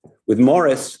 With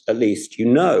Morris, at least, you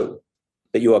know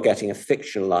that you are getting a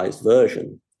fictionalized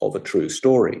version of a true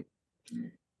story.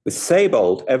 With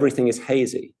Sebald, everything is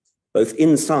hazy, both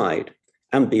inside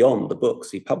and beyond the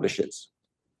books he publishes.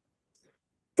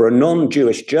 For a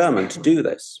non-Jewish German to do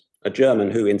this, a German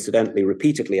who incidentally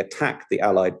repeatedly attacked the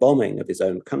Allied bombing of his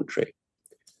own country,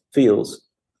 feels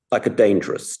like a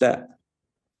dangerous step.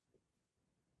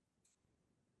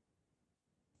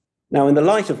 Now, in the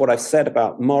light of what I've said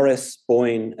about Morris,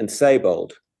 Boyne, and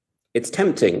Sebald, it's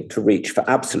tempting to reach for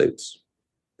absolutes.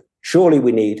 Surely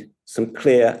we need some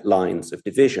clear lines of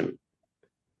division.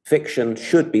 Fiction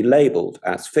should be labeled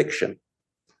as fiction.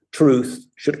 Truth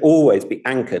should always be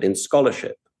anchored in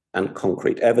scholarship and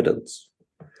concrete evidence.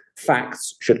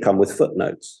 Facts should come with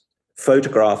footnotes.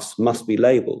 Photographs must be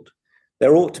labeled.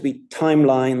 There ought to be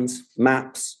timelines,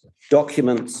 maps,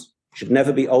 documents should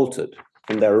never be altered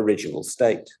from their original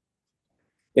state.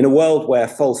 In a world where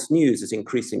false news is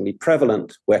increasingly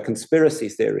prevalent, where conspiracy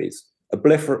theories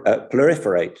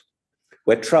proliferate,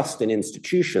 where trust in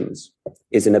institutions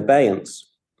is in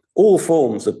abeyance, all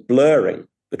forms of blurring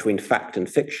between fact and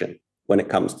fiction when it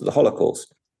comes to the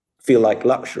Holocaust feel like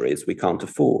luxuries we can't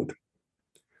afford.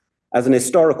 As an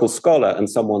historical scholar and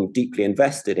someone deeply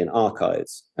invested in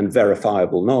archives and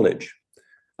verifiable knowledge,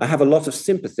 I have a lot of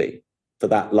sympathy for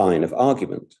that line of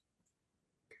argument.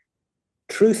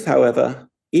 Truth, however,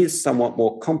 is somewhat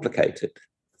more complicated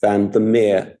than the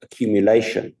mere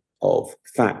accumulation of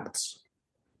facts.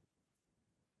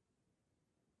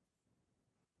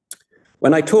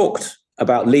 When I talked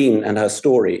about Lien and her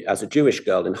story as a Jewish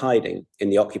girl in hiding in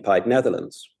the occupied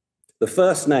Netherlands, the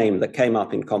first name that came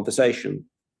up in conversation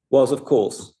was, of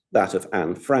course, that of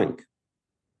Anne Frank.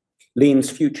 Lien's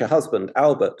future husband,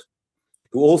 Albert,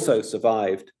 who also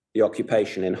survived the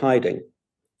occupation in hiding,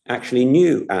 actually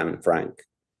knew Anne Frank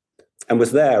and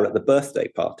was there at the birthday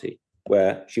party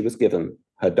where she was given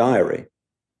her diary.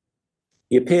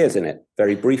 He appears in it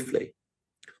very briefly.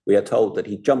 We are told that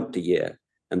he jumped a year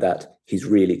and that he's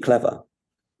really clever.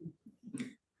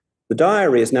 The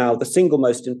diary is now the single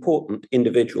most important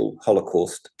individual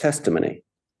Holocaust testimony.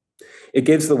 It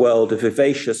gives the world a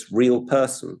vivacious, real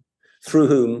person through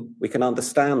whom we can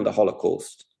understand the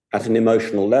Holocaust at an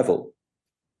emotional level.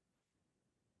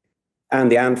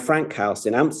 And the Anne Frank House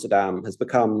in Amsterdam has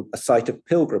become a site of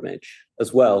pilgrimage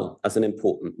as well as an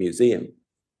important museum.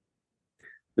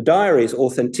 The diary's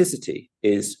authenticity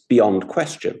is beyond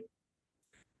question.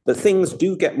 But things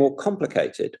do get more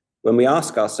complicated when we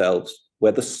ask ourselves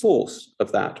where the source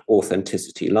of that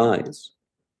authenticity lies.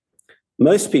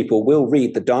 Most people will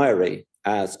read the diary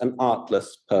as an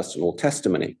artless personal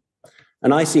testimony,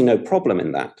 and I see no problem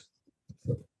in that.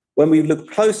 When we look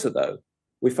closer, though,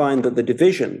 we find that the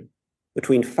division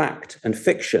between fact and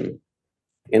fiction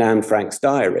in Anne Frank's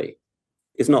diary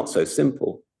is not so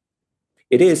simple.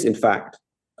 It is, in fact,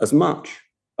 as much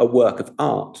a work of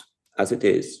art as it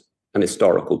is an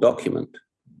historical document.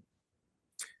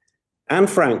 Anne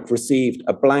Frank received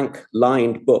a blank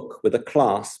lined book with a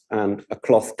clasp and a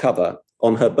cloth cover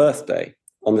on her birthday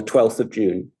on the 12th of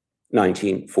June,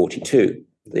 1942,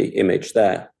 the image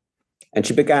there. And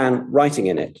she began writing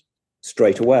in it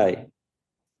straight away.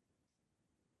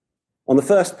 On the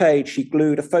first page, she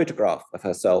glued a photograph of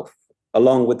herself,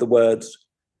 along with the words,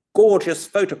 "Gorgeous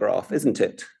photograph, isn't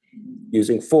it?"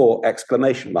 using 4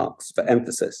 exclamation marks for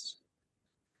emphasis.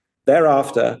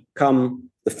 Thereafter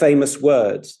come the famous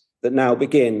words that now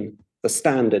begin the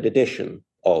standard edition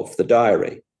of the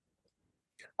diary.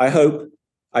 I hope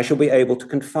I shall be able to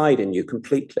confide in you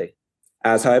completely,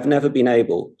 as I have never been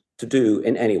able to do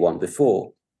in anyone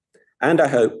before. And I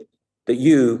hope that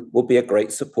you will be a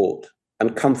great support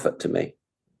and comfort to me.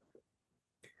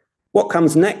 What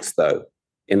comes next, though,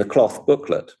 in the cloth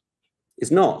booklet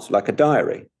is not like a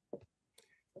diary.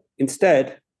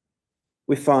 Instead,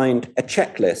 we find a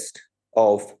checklist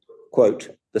of,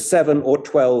 quote, the 7 or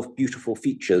 12 beautiful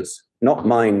features, not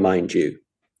mine, mind you,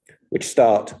 which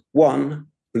start 1,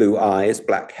 blue eyes,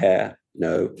 black hair,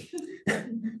 no.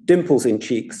 Dimples in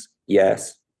cheeks,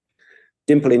 yes.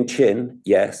 Dimple in chin,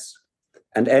 yes.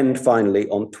 And end finally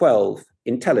on 12,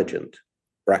 intelligent,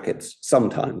 brackets,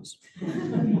 sometimes.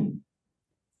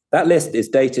 That list is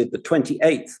dated the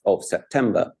 28th of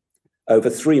September, over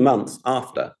 3 months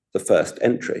after the first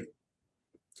entry.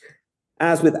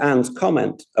 As with Anne's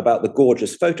comment about the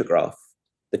gorgeous photograph,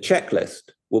 the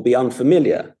checklist will be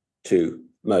unfamiliar to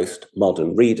most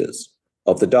modern readers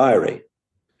of the diary,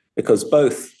 because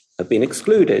both have been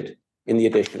excluded in the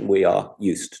edition we are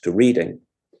used to reading.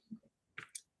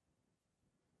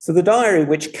 So the diary,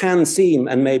 which can seem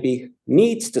and maybe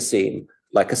needs to seem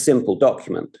like a simple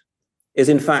document, is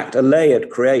in fact a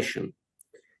layered creation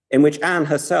in which Anne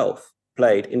herself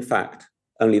played, in fact,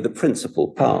 only the principal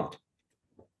part.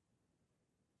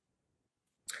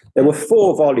 There were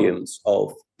 4 volumes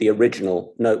of the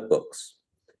original notebooks,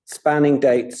 spanning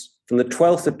dates from the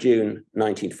 12th of June,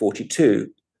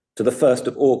 1942 to the 1st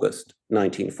of August,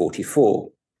 1944,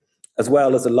 as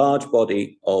well as a large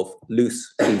body of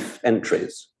loose leaf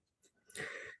entries.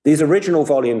 These original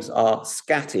volumes are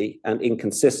scatty and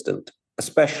inconsistent,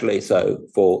 especially so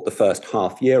for the first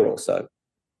half year or so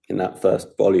in that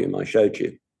first volume I showed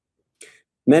you.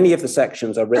 Many of the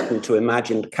sections are written to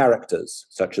imagined characters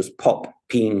such as Pop,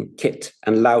 Peen, Kit,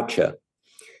 and Loucher,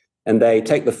 and they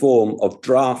take the form of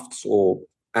drafts or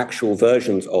actual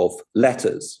versions of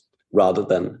letters rather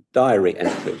than diary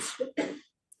entries.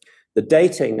 The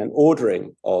dating and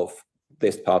ordering of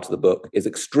this part of the book is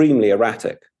extremely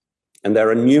erratic, and there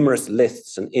are numerous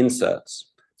lists and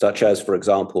inserts, such as, for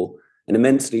example, an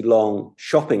immensely long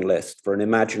shopping list for an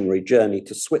imaginary journey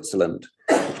to Switzerland,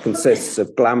 which consists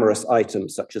of glamorous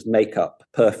items such as makeup,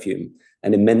 perfume,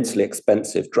 and immensely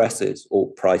expensive dresses,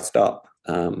 all priced up.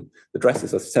 The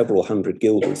dresses are several hundred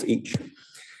guilders each.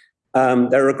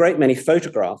 There are a great many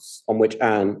photographs on which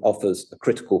Anne offers a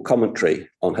critical commentary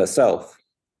on herself,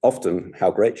 often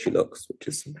how great she looks, which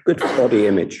is good body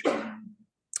image.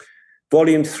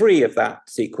 Volume 3 of that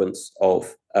sequence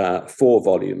of 4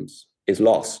 volumes is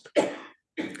lost.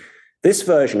 This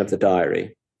version of the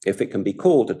diary, if it can be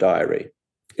called a diary,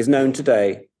 is known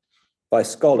today by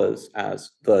scholars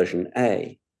as version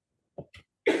A.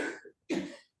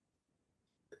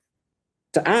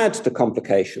 To add to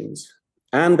complications,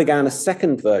 Anne began a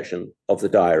second version of the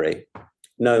diary,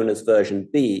 known as version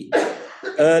B,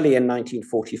 early in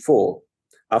 1944,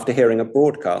 after hearing a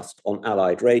broadcast on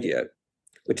Allied radio,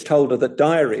 which told her that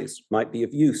diaries might be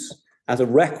of use as a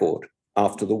record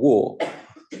after the war.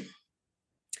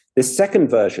 This second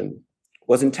version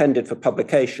was intended for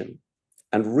publication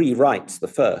and rewrites the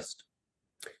first.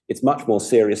 It's much more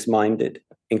serious-minded,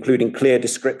 including clear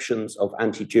descriptions of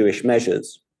anti-Jewish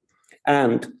measures,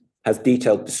 and has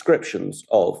detailed descriptions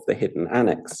of the hidden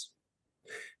annex.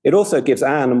 It also gives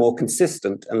Anne a more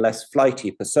consistent and less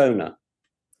flighty persona.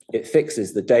 It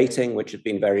fixes the dating, which had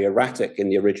been very erratic in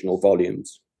the original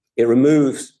volumes. It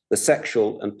removes the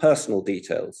sexual and personal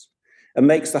details and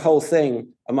makes the whole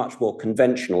thing a much more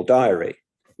conventional diary,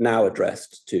 now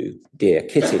addressed to Dear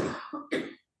Kitty.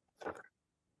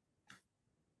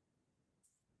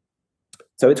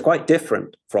 So it's quite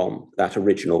different from that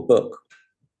original book.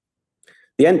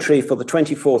 The entry for the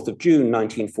 24th of June,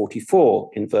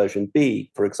 1944 in version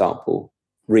B, for example,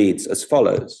 reads as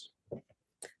follows.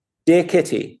 Dear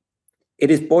Kitty, it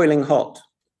is boiling hot.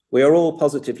 We are all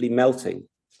positively melting,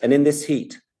 and in this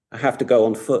heat, I have to go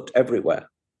on foot everywhere.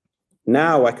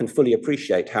 Now I can fully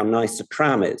appreciate how nice a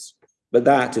tram is, but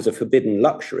that is a forbidden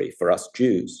luxury for us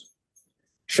Jews.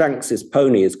 Shanks's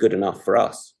pony is good enough for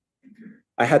us.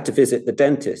 I had to visit the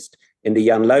dentist in the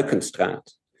Jan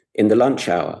Leukenstraat in the lunch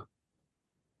hour.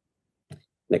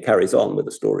 And it carries on with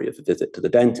the story of the visit to the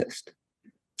dentist.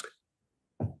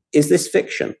 Is this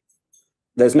fiction?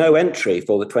 There's no entry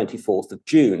for the 24th of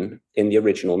June in the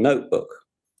original notebook,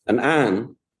 and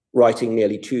Anne, writing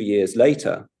nearly 2 years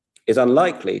later, is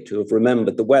unlikely to have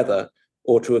remembered the weather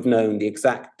or to have known the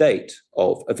exact date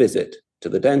of a visit to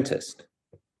the dentist.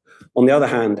 On the other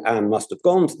hand, Anne must have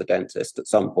gone to the dentist at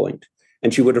some point,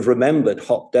 and she would have remembered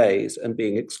hot days and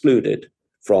being excluded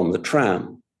from the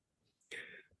tram.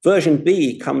 Version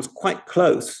B comes quite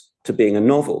close to being a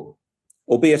novel,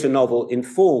 albeit a novel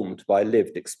informed by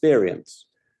lived experience,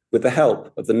 with the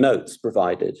help of the notes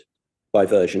provided by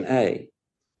version A.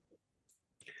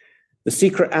 The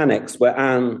secret annex where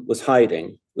Anne was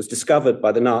hiding was discovered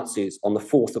by the Nazis on the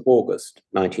 4th of August,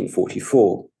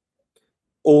 1944.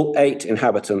 All 8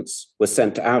 inhabitants were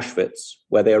sent to Auschwitz,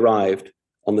 where they arrived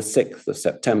on the 6th of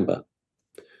September.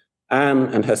 Anne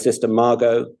and her sister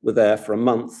Margot were there for a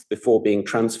month before being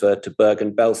transferred to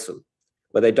Bergen-Belsen,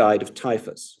 where they died of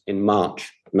typhus in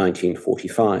March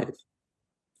 1945.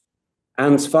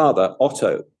 Anne's father,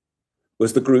 Otto,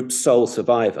 was the group's sole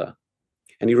survivor,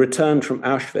 and he returned from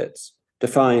Auschwitz to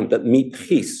find that Miep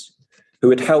Gies, who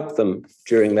had helped them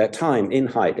during their time in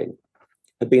hiding,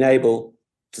 had been able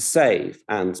to save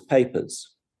Anne's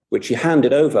papers, which he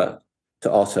handed over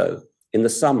to Otto in the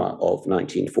summer of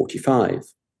 1945.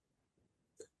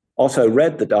 Otto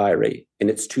read the diary in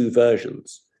its 2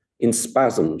 versions in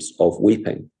spasms of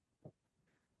weeping.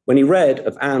 When he read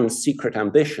of Anne's secret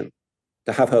ambition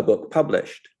to have her book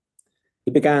published,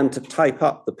 he began to type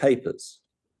up the papers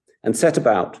and set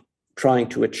about trying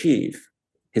to achieve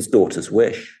his daughter's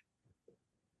wish.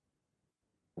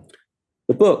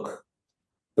 The book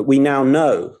that we now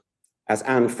know as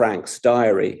Anne Frank's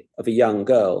Diary of a Young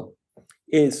Girl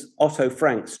is Otto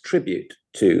Frank's tribute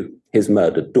to his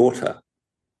murdered daughter.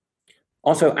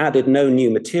 Otto added no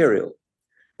new material,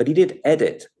 but he did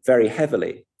edit very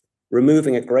heavily,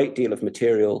 removing a great deal of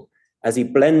material as he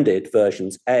blended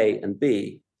versions A and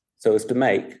B so as to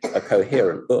make a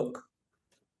coherent book.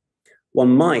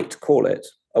 One might call it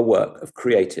a work of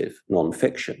creative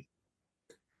nonfiction.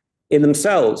 In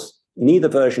themselves, neither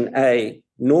version A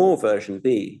nor version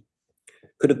B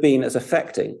could have been as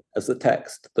affecting as the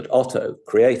text that Otto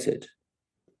created.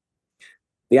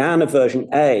 The Anne of version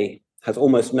A has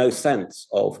almost no sense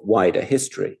of wider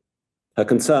history. Her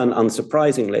concern,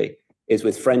 unsurprisingly, is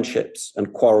with friendships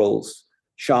and quarrels,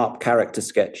 sharp character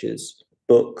sketches,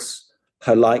 books,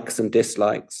 her likes and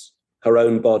dislikes, her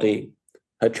own body,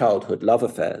 her childhood love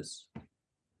affairs.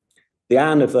 The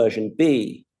Anne of version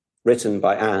B, written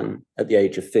by Anne at the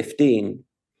age of 15,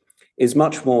 is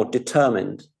much more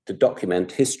determined to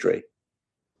document history.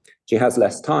 She has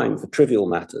less time for trivial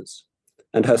matters,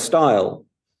 and her style,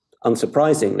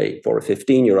 unsurprisingly for a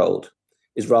 15-year-old,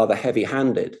 is rather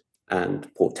heavy-handed and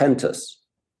portentous.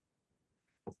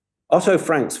 Otto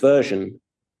Frank's version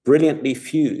brilliantly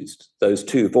fused those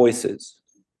two voices,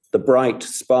 the bright,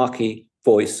 sparky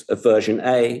voice of version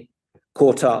A,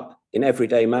 caught up in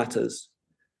everyday matters,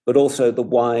 but also the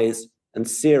wise and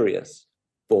serious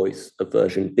voice of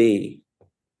version B,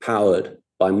 powered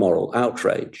by moral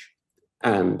outrage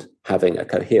and having a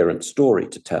coherent story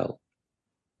to tell.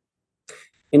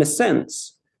 In a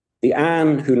sense, the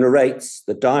Anne who narrates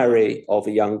the diary of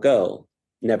a young girl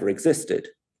never existed,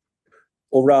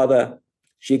 or rather,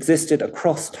 she existed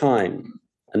across time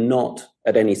and not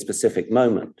at any specific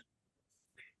moment.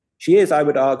 She is, I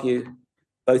would argue,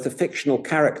 both a fictional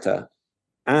character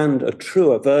and a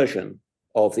truer version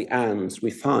of the Annes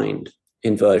we find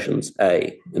in versions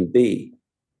A and B.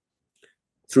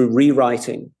 Through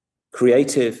rewriting,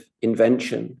 creative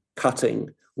invention, cutting,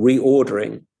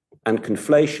 reordering, and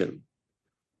conflation,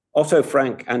 Otto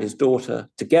Frank and his daughter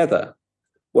together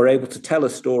were able to tell a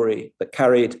story that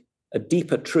carried a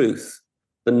deeper truth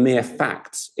than mere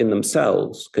facts in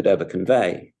themselves could ever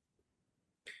convey.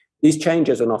 These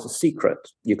changes are not a secret.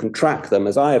 You can track them,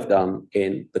 as I have done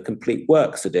in the Complete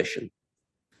Works edition.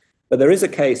 But there is a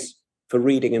case for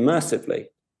reading immersively,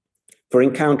 for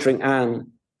encountering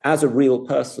Anne as a real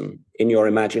person in your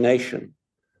imagination,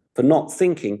 for not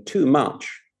thinking too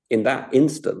much in that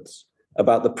instance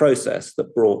about the process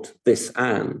that brought this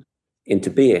Anne into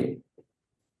being.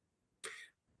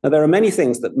 Now, there are many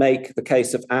things that make the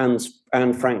case of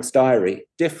Anne Frank's diary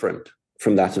different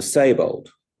from that of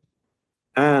Sebald.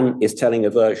 Anne is telling a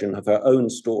version of her own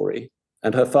story,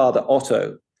 and her father,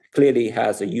 Otto, clearly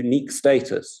has a unique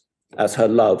status as her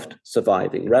loved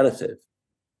surviving relative.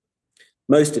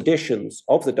 Most editions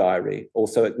of the diary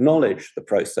also acknowledge the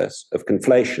process of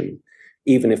conflation,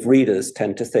 even if readers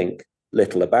tend to think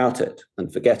little about it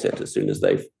and forget it as soon as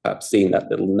they've perhaps seen that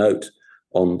little note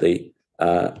on the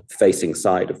facing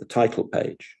side of the title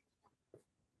page.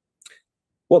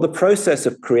 What the process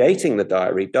of creating the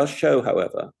diary does show,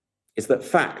 however, is that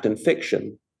fact and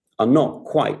fiction are not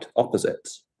quite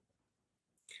opposites.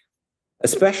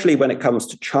 Especially when it comes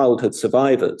to childhood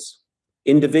survivors,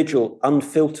 individual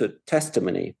unfiltered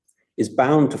testimony is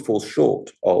bound to fall short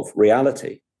of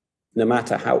reality, no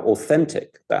matter how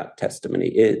authentic that testimony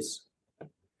is.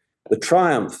 The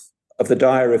triumph of the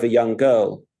diary of a young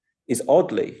girl is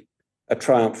oddly a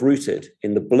triumph rooted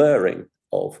in the blurring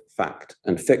of fact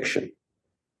and fiction.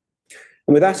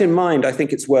 And with that in mind, I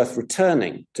think it's worth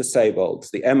returning to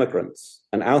Sebald's The Emigrants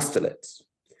and Austerlitz,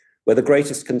 where the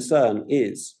greatest concern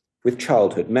is with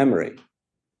childhood memory.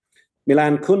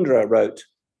 Milan Kundera wrote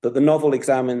that the novel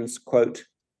examines, quote,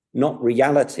 not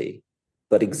reality,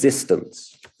 but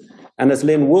existence. And as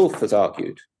Lynn Wolfe has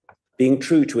argued, being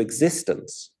true to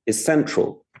existence is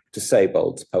central to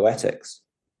Sebald's poetics.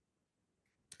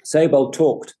 Sebald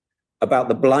talked about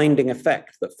the blinding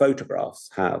effect that photographs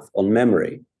have on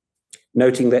memory,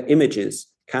 noting that images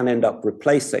can end up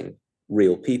replacing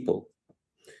real people.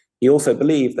 He also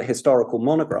believed that historical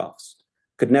monographs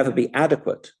could never be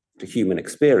adequate to human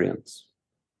experience.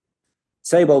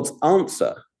 Sebald's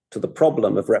answer to the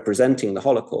problem of representing the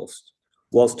Holocaust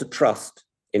was to trust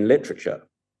in literature.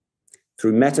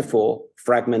 Through metaphor,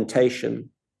 fragmentation,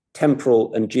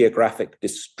 temporal and geographic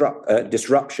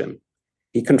disruption,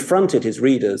 he confronted his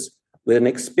readers with an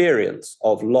experience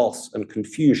of loss and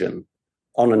confusion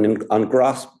on an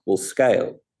ungraspable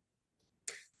scale.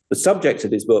 The subjects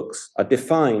of his books are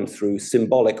defined through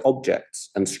symbolic objects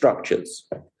and structures.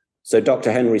 So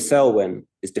Dr. Henry Selwyn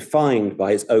is defined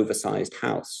by his oversized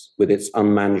house with its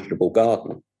unmanageable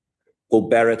garden. Paul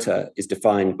Beriter is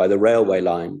defined by the railway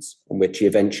lines on which he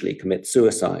eventually commits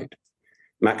suicide.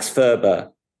 Max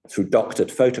Ferber through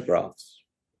doctored photographs.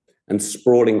 And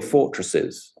sprawling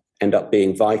fortresses end up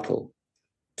being vital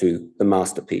to the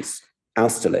masterpiece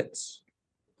Austerlitz.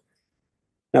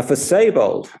 Now, for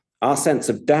Sebald, our sense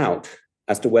of doubt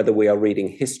as to whether we are reading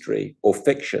history or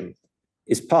fiction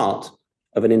is part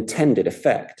of an intended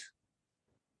effect.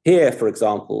 Here, for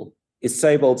example, is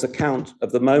Sebald's account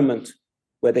of the moment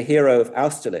where the hero of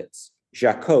Austerlitz,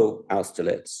 Jaco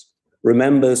Austerlitz,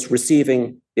 remembers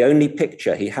receiving the only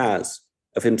picture he has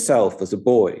of himself as a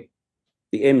boy,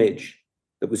 the image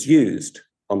that was used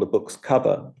on the book's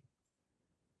cover.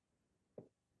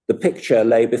 The picture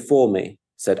lay before me,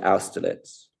 said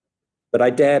Austerlitz, but I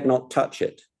dared not touch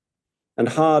it. And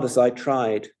hard as I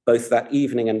tried, both that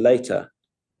evening and later,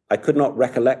 I could not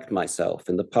recollect myself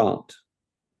in the part.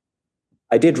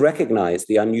 I did recognize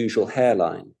the unusual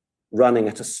hairline, running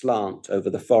at a slant over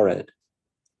the forehead.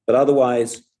 But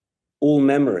otherwise, all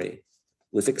memory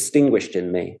was extinguished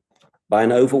in me by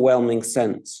an overwhelming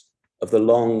sense of the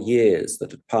long years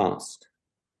that had passed.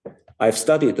 I have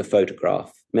studied the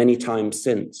photograph many times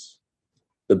since,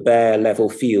 the bare level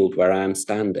field where I am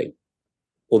standing,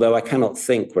 although I cannot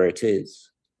think where it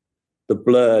is, the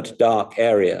blurred dark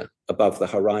area above the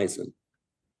horizon,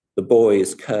 the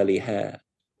boy's curly hair,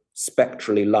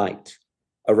 spectrally light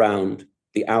around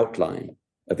the outline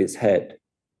of his head.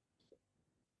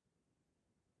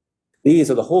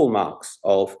 These are the hallmarks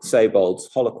of Sebald's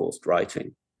Holocaust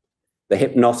writing, the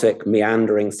hypnotic,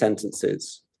 meandering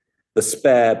sentences, the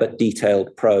spare but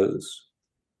detailed prose,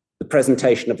 the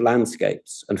presentation of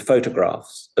landscapes and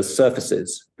photographs as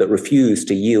surfaces that refuse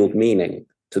to yield meaning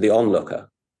to the onlooker.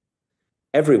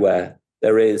 Everywhere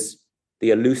there is the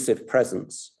elusive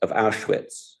presence of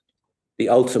Auschwitz, the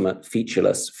ultimate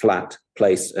featureless, flat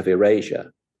place of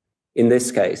erasure. In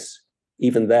this case,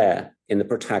 even there in the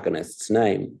protagonist's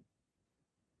name.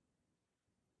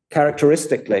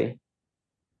 Characteristically,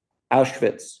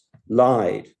 Auschwitz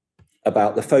lied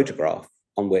about the photograph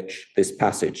on which this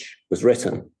passage was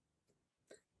written.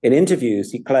 In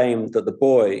interviews, he claimed that the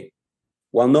boy,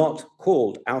 while not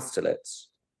called Austerlitz,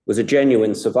 was a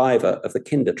genuine survivor of the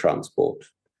Kindertransport,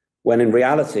 when in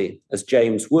reality, as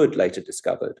James Wood later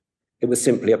discovered, it was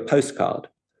simply a postcard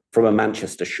from a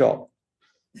Manchester shop.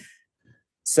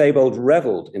 Sebald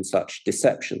reveled in such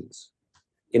deceptions.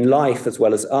 In life as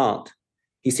well as art,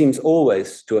 he seems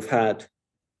always to have had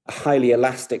a highly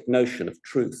elastic notion of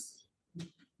truth.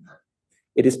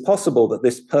 It is possible that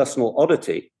this personal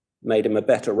oddity made him a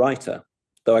better writer,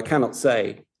 though I cannot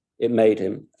say it made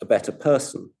him a better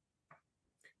person.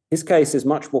 His case is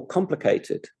much more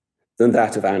complicated than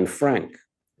that of Anne Frank,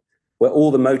 where all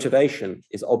the motivation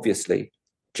is obviously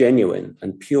genuine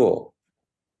and pure.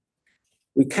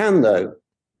 We can, though,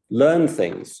 learn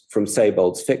things from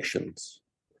Sebald's fictions.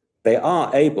 They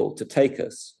are able to take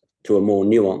us to a more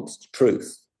nuanced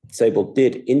truth. Sebald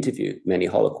did interview many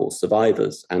Holocaust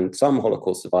survivors, and some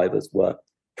Holocaust survivors were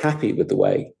happy with the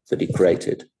way that he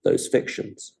created those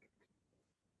fictions.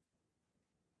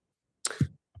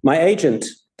 My agent,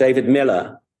 David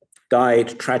Miller,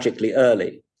 died tragically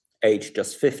early, aged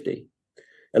just 50,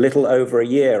 a little over a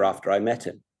year after I met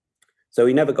him, so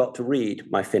he never got to read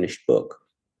my finished book.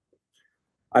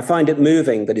 I find it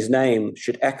moving that his name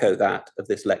should echo that of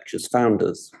this lecture's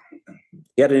founders.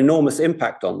 He had an enormous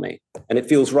impact on me, and it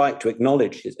feels right to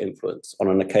acknowledge his influence on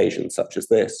an occasion such as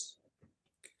this.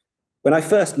 When I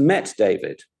first met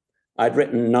David, I'd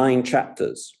written 9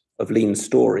 chapters of Lean's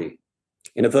story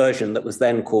in a version that was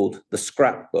then called the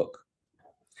Scrapbook.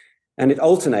 And it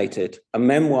alternated a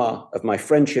memoir of my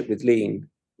friendship with Lean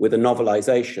with a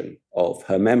novelization of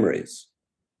her memories.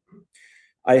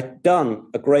 I had done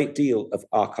a great deal of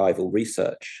archival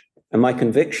research, and my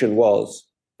conviction was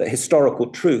that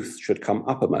historical truth should come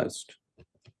uppermost.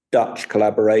 Dutch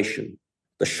collaboration,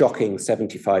 the shocking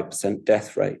 75%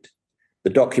 death rate, the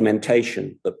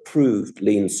documentation that proved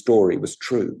Lean's story was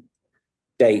true,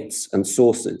 dates and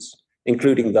sources,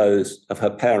 including those of her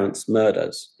parents'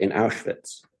 murders in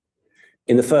Auschwitz.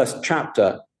 In the first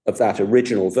chapter of that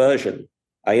original version,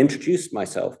 I introduced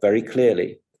myself very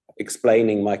clearly,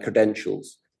 explaining my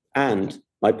credentials and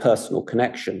my personal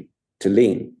connection to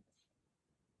Lean.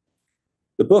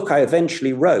 The book I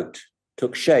eventually wrote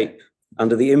took shape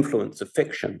under the influence of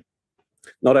fiction,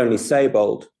 not only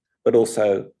Sebald, but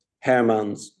also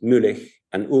Hermans, Mülich,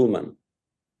 and Ullmann.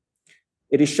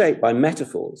 It is shaped by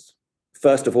metaphors,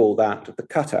 first of all that of the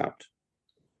cutout.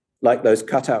 Like those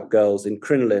cutout girls in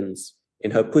crinolines in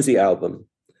her Pussy album,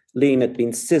 Lean had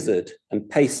been scissored and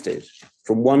pasted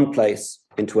from one place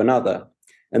into another,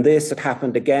 and this had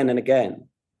happened again and again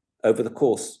over the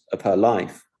course of her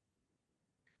life.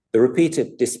 The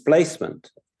repeated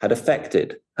displacement had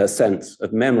affected her sense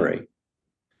of memory.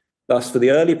 Thus, for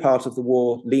the early part of the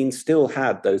war, Lean still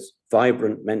had those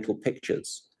vibrant mental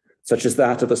pictures, such as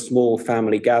that of a small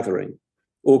family gathering,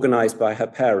 organized by her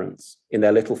parents in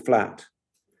their little flat,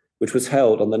 which was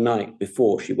held on the night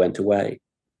before she went away.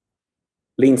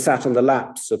 Lean sat on the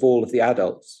laps of all of the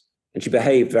adults, and she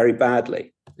behaved very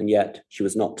badly, and yet she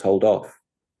was not told off.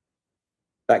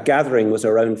 That gathering was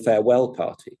her own farewell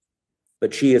party,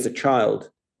 but she as a child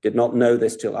did not know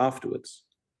this till afterwards,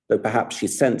 though perhaps she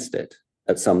sensed it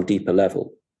at some deeper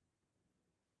level.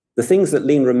 The things that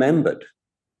Lean remembered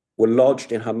were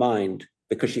lodged in her mind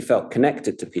because she felt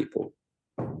connected to people.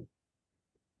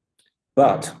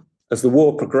 But as the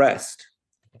war progressed,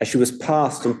 as she was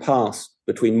passed and passed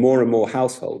between more and more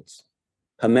households,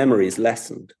 her memories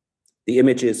lessened. The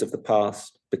images of the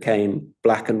past became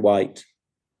black and white,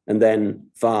 and then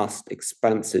vast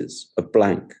expanses of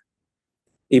blank.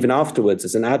 Even afterwards,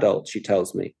 as an adult, she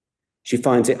tells me, she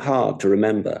finds it hard to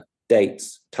remember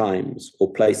dates, times,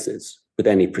 or places with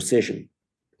any precision.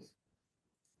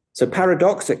 So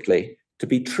paradoxically, to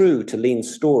be true to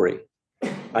Lean's story,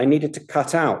 I needed to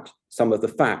cut out some of the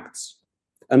facts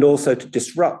and also to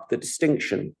disrupt the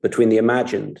distinction between the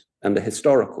imagined and the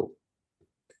historical.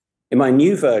 In my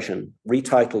new version,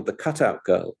 retitled The Cutout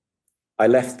Girl, I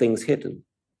left things hidden.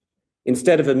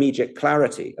 Instead of immediate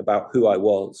clarity about who I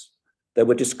was, there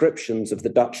were descriptions of the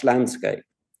Dutch landscape,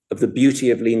 of the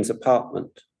beauty of Lean's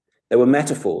apartment. There were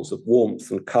metaphors of warmth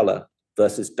and color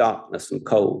versus darkness and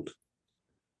cold.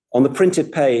 On the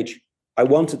printed page, I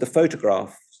wanted the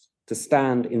photographs to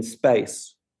stand in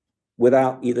space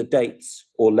without either dates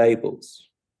or labels.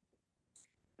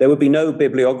 There would be no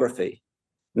bibliography,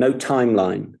 no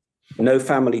timeline, no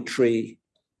family tree,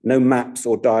 no maps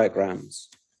or diagrams,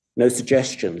 no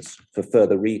suggestions for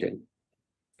further reading.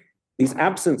 These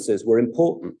absences were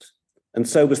important, and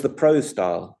so was the prose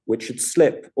style, which should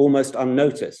slip almost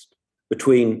unnoticed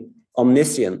between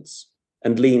omniscience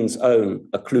and Lean's own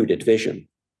occluded vision.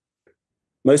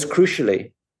 Most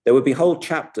crucially, there would be whole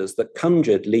chapters that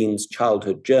conjured Lean's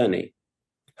childhood journey,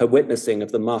 her witnessing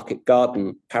of the market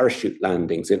garden parachute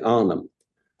landings in Arnhem,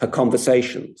 her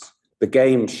conversations, the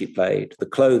games she played, the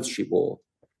clothes she wore,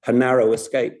 her narrow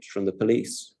escapes from the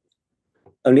police.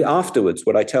 Only afterwards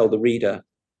would I tell the reader,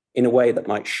 in a way that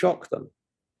might shock them,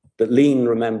 that Lean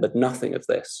remembered nothing of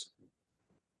this.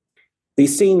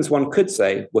 These scenes, one could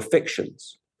say, were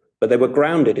fictions, but they were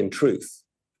grounded in truth.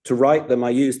 To write them, I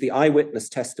used the eyewitness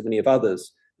testimony of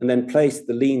others and then placed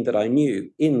the Lean that I knew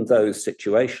in those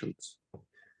situations.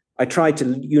 I tried to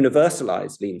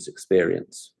universalize Lean's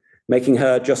experience, making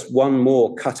her just one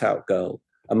more cutout girl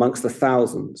amongst the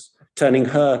thousands, turning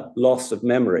her loss of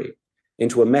memory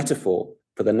into a metaphor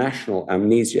for the national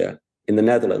amnesia in the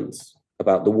Netherlands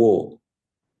about the war.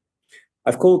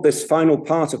 I've called this final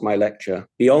part of my lecture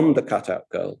Beyond the Cutout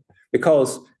Girl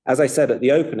because, as I said at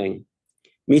the opening,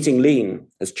 meeting Lean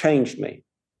has changed me,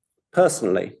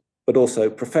 personally, but also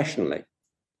professionally.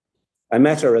 I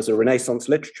met her as a Renaissance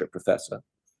literature professor.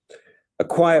 A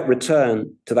quiet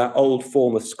return to that old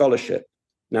form of scholarship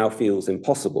now feels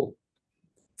impossible.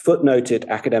 Footnoted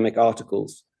academic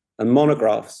articles and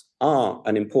monographs are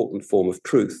an important form of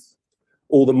truth,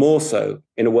 all the more so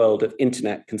in a world of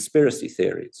internet conspiracy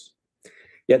theories.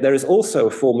 Yet there is also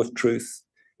a form of truth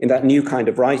in that new kind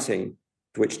of writing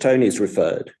to which Tony's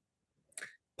referred,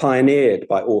 pioneered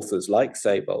by authors like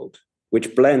Sebald,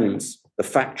 which blends the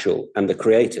factual and the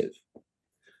creative.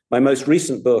 My most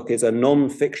recent book is a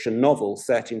non-fiction novel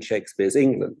set in Shakespeare's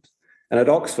England. And at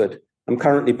Oxford, I'm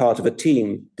currently part of a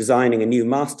team designing a new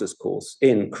master's course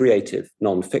in creative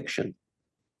non-fiction.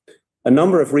 A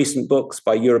number of recent books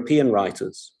by European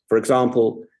writers, for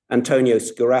example, Antonio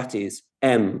Sciurati's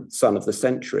M, Son of the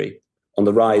Century, on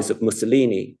the rise of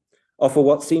Mussolini, offer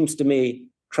what seems to me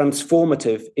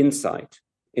transformative insight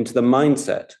into the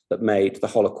mindset that made the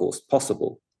Holocaust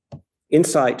possible.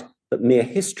 Insight that mere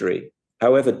history,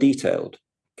 however detailed,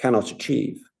 cannot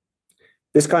achieve.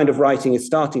 This kind of writing is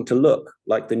starting to look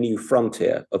like the new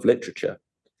frontier of literature.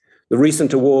 The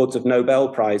recent awards of Nobel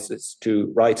Prizes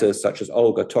to writers such as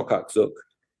Olga Tokarczuk,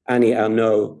 Annie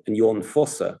Ernaux, and Jon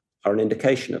Fosse are an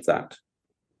indication of that.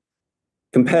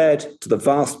 Compared to the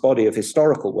vast body of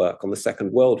historical work on the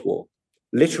Second World War,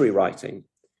 literary writing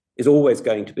is always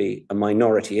going to be a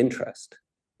minority interest.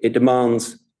 It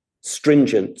demands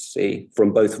stringency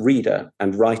from both reader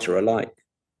and writer alike.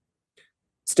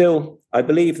 Still, I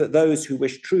believe that those who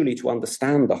wish truly to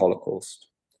understand the Holocaust,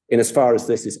 in as far as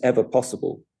this is ever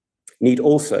possible, need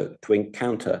also to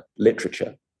encounter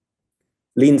literature.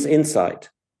 Lean's insight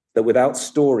that without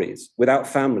stories, without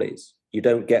families, you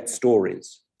don't get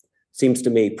stories, seems to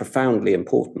me profoundly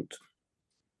important.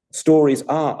 Stories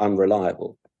are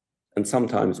unreliable and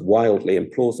sometimes wildly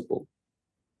implausible,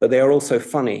 but they are also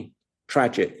funny,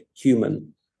 tragic,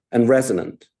 human, and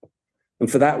resonant. And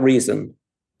for that reason,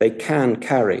 they can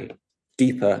carry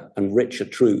deeper and richer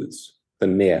truths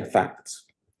than mere facts.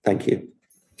 Thank you.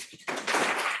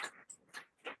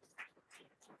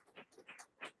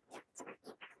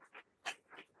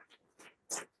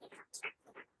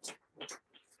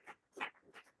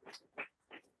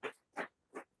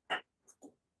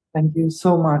 Thank you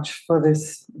so much for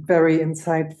this very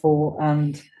insightful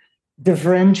and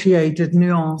differentiated,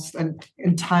 nuanced, and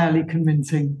entirely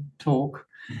convincing talk.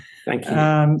 Thank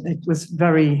you. It was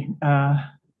very,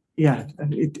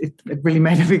 it really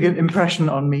made a big impression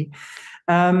on me.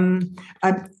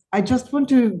 I just want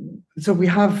to, so we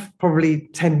have probably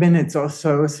 10 minutes or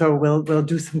so, so we'll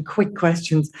do some quick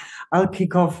questions. I'll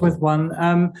kick off with one.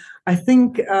 I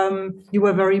think you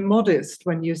were very modest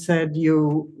when you said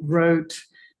you wrote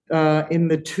in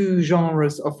the two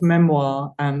genres of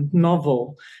memoir and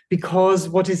novel, because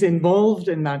what is involved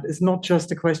in that is not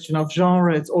just a question of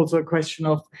genre, it's also a question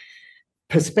of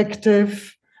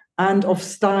perspective and of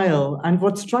style. And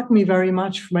what struck me very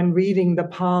much when reading the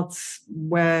parts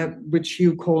which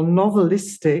you call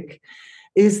novelistic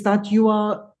is that you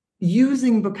are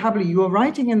using vocabulary. You are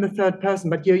writing in the third person,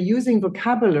 but you're using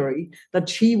vocabulary that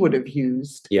she would have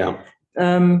used. Yeah.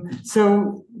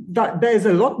 So that there's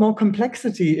a lot more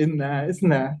complexity in there, isn't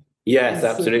there? Yes,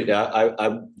 absolutely.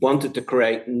 I wanted to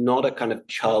create not a kind of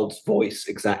child's voice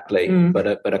exactly, but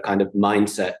a kind of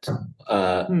mindset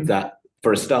that,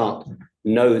 for a start,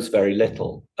 knows very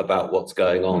little about what's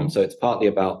going on. So it's partly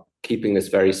about keeping this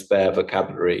very spare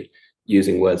vocabulary,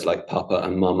 using words like papa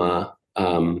and mama,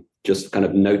 just kind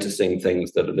of noticing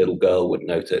things that a little girl would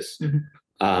notice.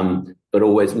 But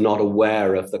always not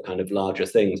aware of the kind of larger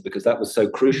things, because that was so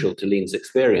crucial to Lean's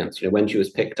experience. You know, when she was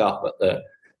picked up at the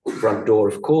front door,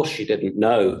 of course, she didn't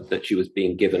know that she was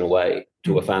being given away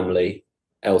to a family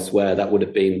elsewhere. That would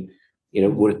have been, you know,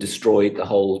 would have destroyed the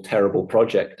whole terrible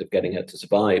project of getting her to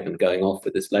survive and going off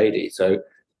with this lady. So,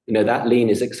 you know, that Lean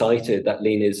is excited, that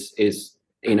Lean is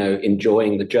you know,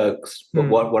 enjoying the jokes. But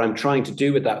what I'm trying to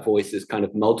do with that voice is kind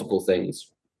of multiple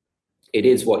things. It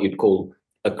is what you'd call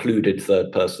occluded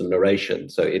third person narration.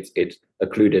 So it's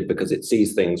occluded because it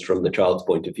sees things from the child's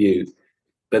point of view.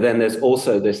 But then there's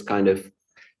also this kind of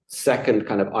second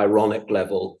kind of ironic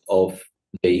level of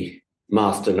the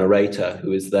master narrator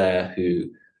who is there,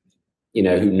 who, you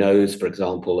know, who knows, for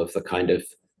example, of the kind of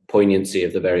poignancy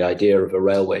of the very idea of a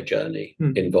railway journey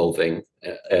involving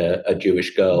a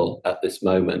Jewish girl at this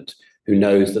moment, who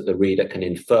knows that the reader can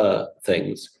infer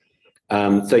things.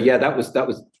 So yeah, that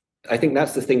was I think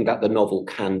that's the thing that the novel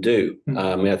can do.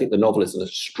 I mean, I think the novel is an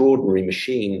extraordinary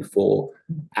machine for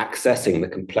accessing the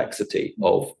complexity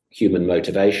of human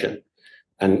motivation.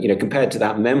 And, you know, compared to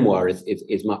that, memoir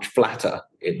is much flatter.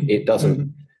 It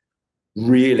doesn't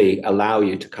really allow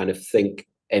you to kind of think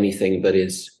anything that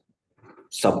is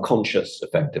subconscious,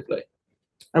 effectively.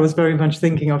 I was very much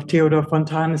thinking of Theodor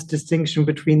Fontane's distinction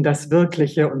between das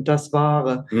Wirkliche and das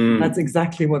Wahre. That's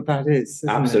exactly what that is.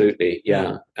 Absolutely,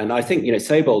 yeah. And I think, you know,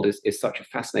 Sebald is such a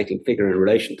fascinating figure in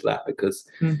relation to that, because,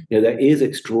 you know, there is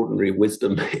extraordinary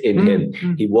wisdom in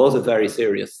him. He was a very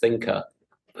serious thinker,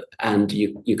 and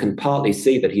you can partly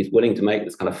see that he's willing to make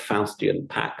this kind of Faustian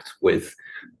pact with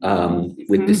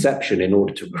deception in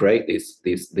order to create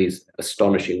these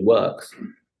astonishing works.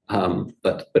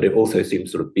 But it also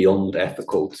seems sort of beyond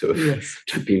ethical to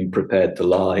have been prepared to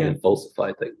lie and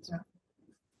falsify things.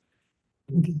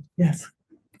 Yes,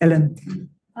 Ellen.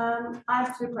 I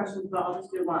have two questions, but I'll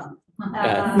just do one.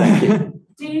 Thank you.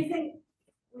 Do you think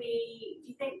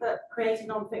that creating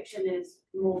non-fiction is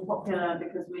more popular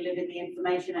because we live in the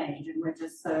information age and we're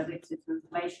just so addicted to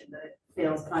information that it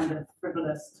feels kind of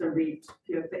frivolous to read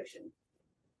pure fiction?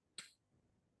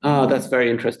 That's a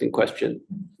very interesting question.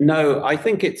 No, I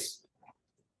think it's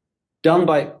done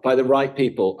by the right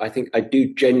people. I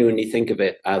do genuinely think of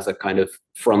it as a kind of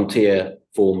frontier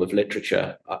form of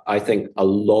literature. I think a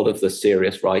lot of the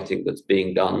serious writing that's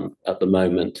being done at the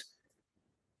moment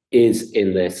is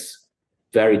in this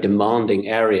very demanding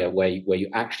area where you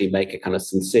actually make a kind of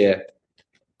sincere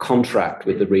contract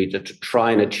with the reader to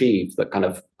try and achieve the kind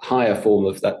of higher form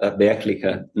of that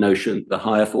Wirkliche notion, the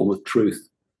higher form of truth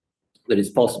that is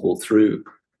possible through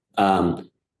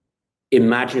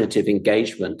imaginative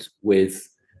engagement with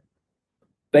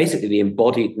basically the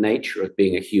embodied nature of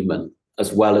being a human,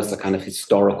 as well as the kind of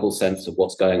historical sense of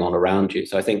what's going on around you.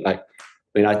 So I think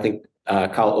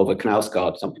Karl Ove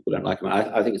Knausgaard, some people don't like him,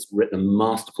 I think it's written a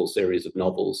masterful series of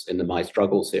novels in the My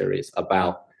Struggle series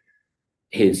about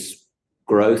his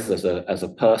growth as a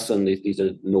person. These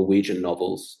are Norwegian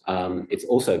novels. It's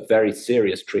also very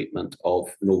serious treatment of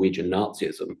Norwegian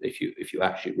Nazism if you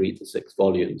actually read the 6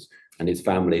 volumes, and his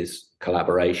family's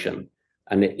collaboration.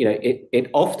 And it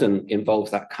often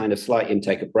involves that kind of slight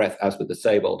intake of breath, as with the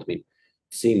Sebald. I mean, it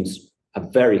seems a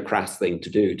very crass thing to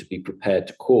do, to be prepared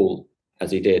to call,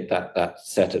 as he did, that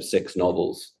set of 6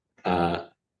 novels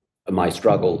My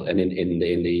Struggle, and in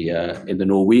the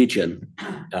Norwegian,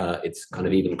 it's kind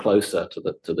of even closer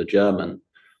to the German.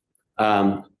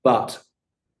 But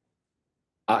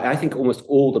I think almost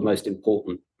all the most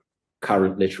important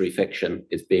current literary fiction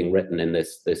is being written in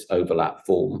this overlap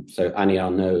form. So Annie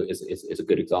Arnaud is a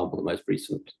good example, the most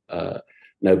recent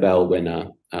Nobel winner,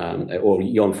 or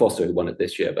Jon Fosse, who won it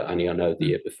this year, but Annie Arnaud the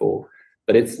year before.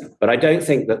 but I don't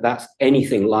think that that's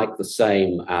anything like the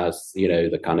same as, you know,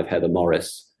 the kind of Heather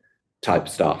Morris type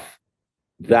stuff.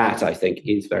 That I think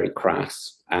is very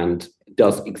crass and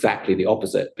does exactly the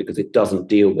opposite, because it doesn't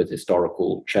deal with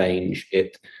historical change.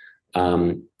 It's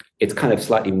kind of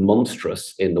slightly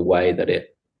monstrous in the way that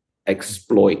it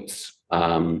exploits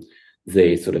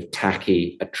the sort of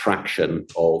tacky attraction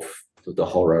of the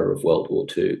horror of World War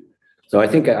II. So I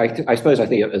think, I suppose I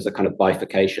think as a kind of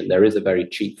bifurcation, there is a very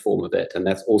cheap form of it. And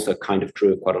that's also kind of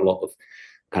true of quite a lot of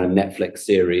kind of Netflix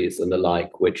series and the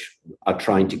like, which are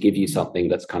trying to give you something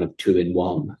that's kind of two in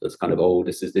one. That's kind of, oh,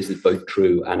 this is both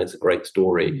true and it's a great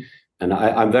story. And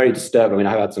I'm very disturbed. I mean,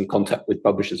 I've had some contact with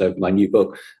publishers over my new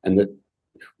book, and the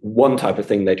one type of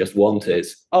thing they just want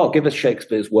is, oh, give us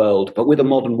Shakespeare's world, but with a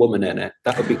modern woman in it.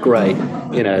 That would be great.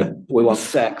 You know, we want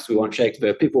sex, we want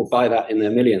Shakespeare. People buy that in their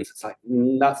millions. It's like,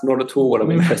 that's not at all what I'm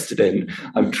interested in.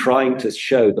 I'm trying to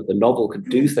show that the novel could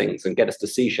do things and get us to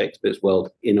see Shakespeare's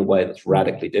world in a way that's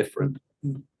radically different.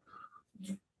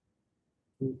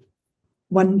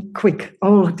 One quick,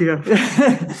 oh dear.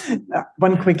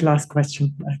 One quick last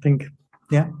question, I think.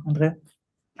 Yeah, Andrea?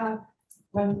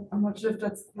 Well, I'm not sure if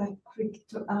that's like quick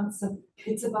to answer.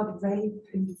 It's about rape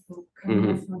in the book. Very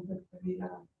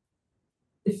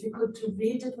difficult to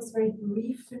read. It was very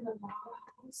brief in the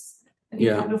house, and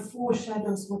it kind of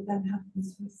foreshadows what then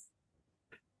happens with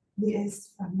the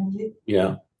Est family.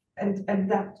 Yeah, and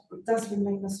that does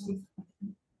remain a sort of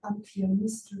unclear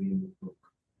mystery in the book.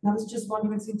 And I was just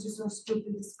wondering, since you so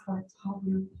strictly described how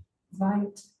you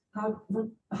write, how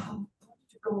did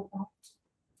you go about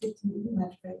in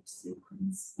that rape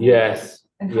sequence? Yes.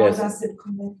 And how does it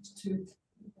connect to?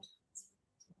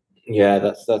 Yeah,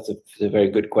 that's a very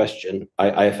good question.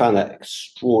 I found that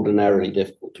extraordinarily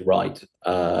difficult to write.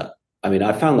 I mean,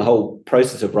 I found the whole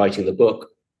process of writing the book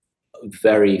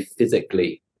very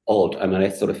physically odd. I mean, I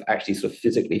sort of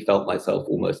physically felt myself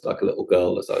almost like a little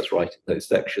girl as I was writing those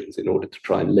sections in order to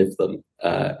try and live them.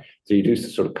 So you do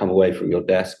sort of come away from your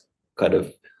desk kind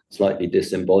of slightly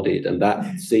disembodied, and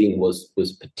that scene was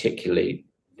particularly,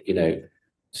 you know,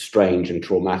 strange and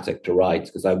traumatic to write,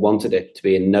 because I wanted it to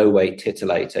be in no way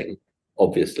titillating.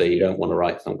 Obviously, you don't want to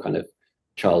write some kind of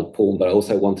child porn, but I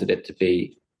also wanted it to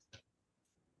be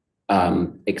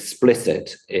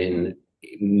explicit in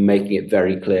making it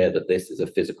very clear that this is a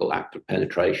physical act of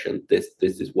penetration. This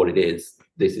is what it is.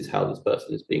 This is how this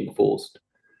person is being forced.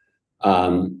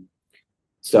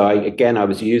 So I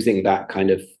was using that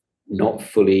kind of not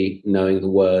fully knowing the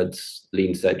words.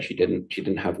 Lean said she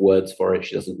didn't have words for it.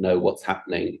 She doesn't know what's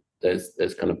happening. There's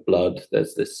kind of blood.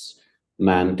 There's this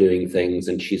man doing things,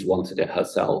 and she's wanted it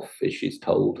herself, as she's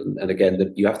told. And again,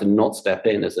 that you have to not step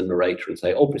in as a narrator and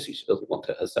say, obviously she doesn't want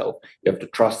it herself. You have to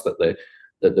trust that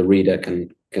the reader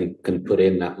can put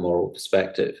in that moral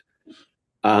perspective.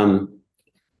 I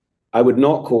would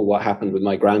not call what happened with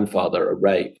my grandfather a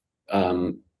rape.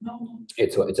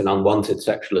 It's an unwanted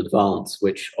sexual advance,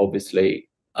 which obviously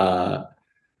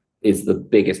is the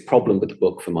biggest problem with the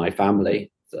book for my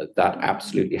family. That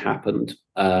absolutely happened,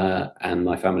 and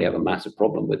my family have a massive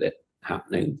problem with it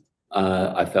happening.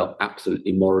 I felt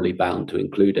absolutely morally bound to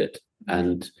include it,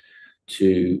 and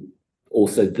to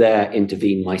also there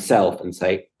intervene myself and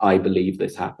say, I believe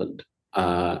this happened,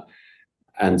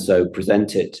 and so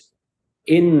present it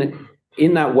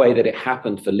in that way that it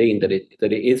happened for Lean, that it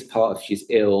is part of, she's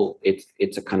ill,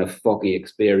 it's a kind of foggy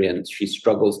experience. She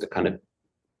struggles to kind of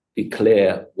be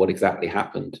clear what exactly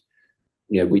happened.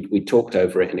 You know, we talked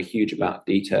over it in a huge amount of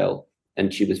detail,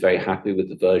 and she was very happy with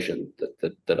the version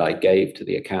that I gave to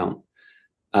the account.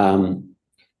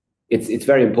 It's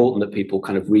very important that people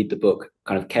kind of read the book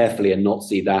kind of carefully and not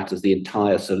see that as the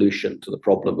entire solution to the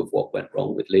problem of what went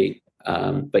wrong with Lean.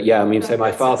 But yeah, I mean, say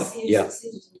my father,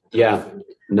 yeah.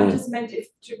 No. I just meant if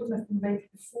she wouldn't have been raped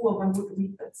before, one would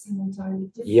read that scene entirely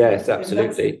different. Yes,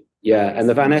 absolutely. Yeah, and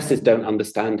the Van Esses don't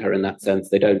understand her in that sense.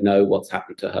 They don't know what's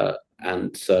happened to her.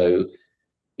 And so,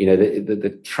 you know,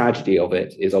 the tragedy of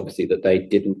it is obviously that they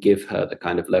didn't give her the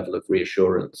kind of level of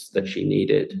reassurance that she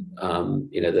needed.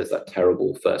 You know, there's that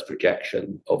terrible first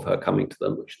rejection of her coming to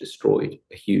them, which destroyed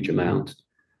a huge amount.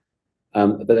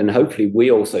 But then hopefully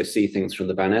we also see things from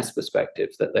the Van Ness perspective,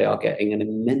 that they are getting an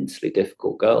immensely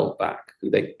difficult girl back who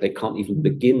they can't even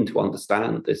begin to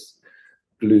understand, this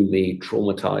gloomy,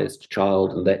 traumatized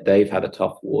child, and that they've had a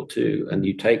tough war too. And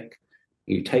you take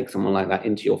someone like that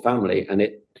into your family, and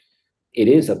it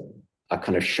is a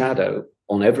kind of shadow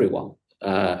on everyone.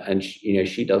 And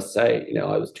she does say, you know,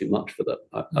 I was too much for them.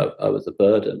 I was a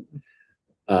burden.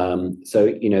 So,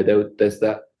 you know, there's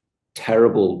that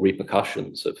terrible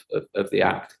repercussions of the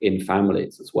act in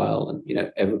families as well. And, you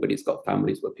know, everybody's got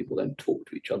families where people don't talk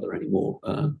to each other anymore.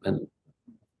 And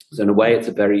So in a way, it's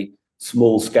a very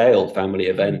small-scale family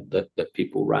event that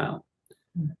people row.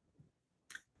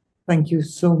 Thank you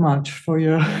so much for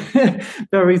your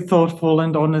very thoughtful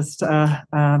and honest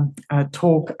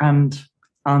talk and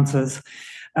answers.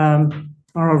 A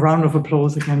round of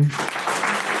applause again.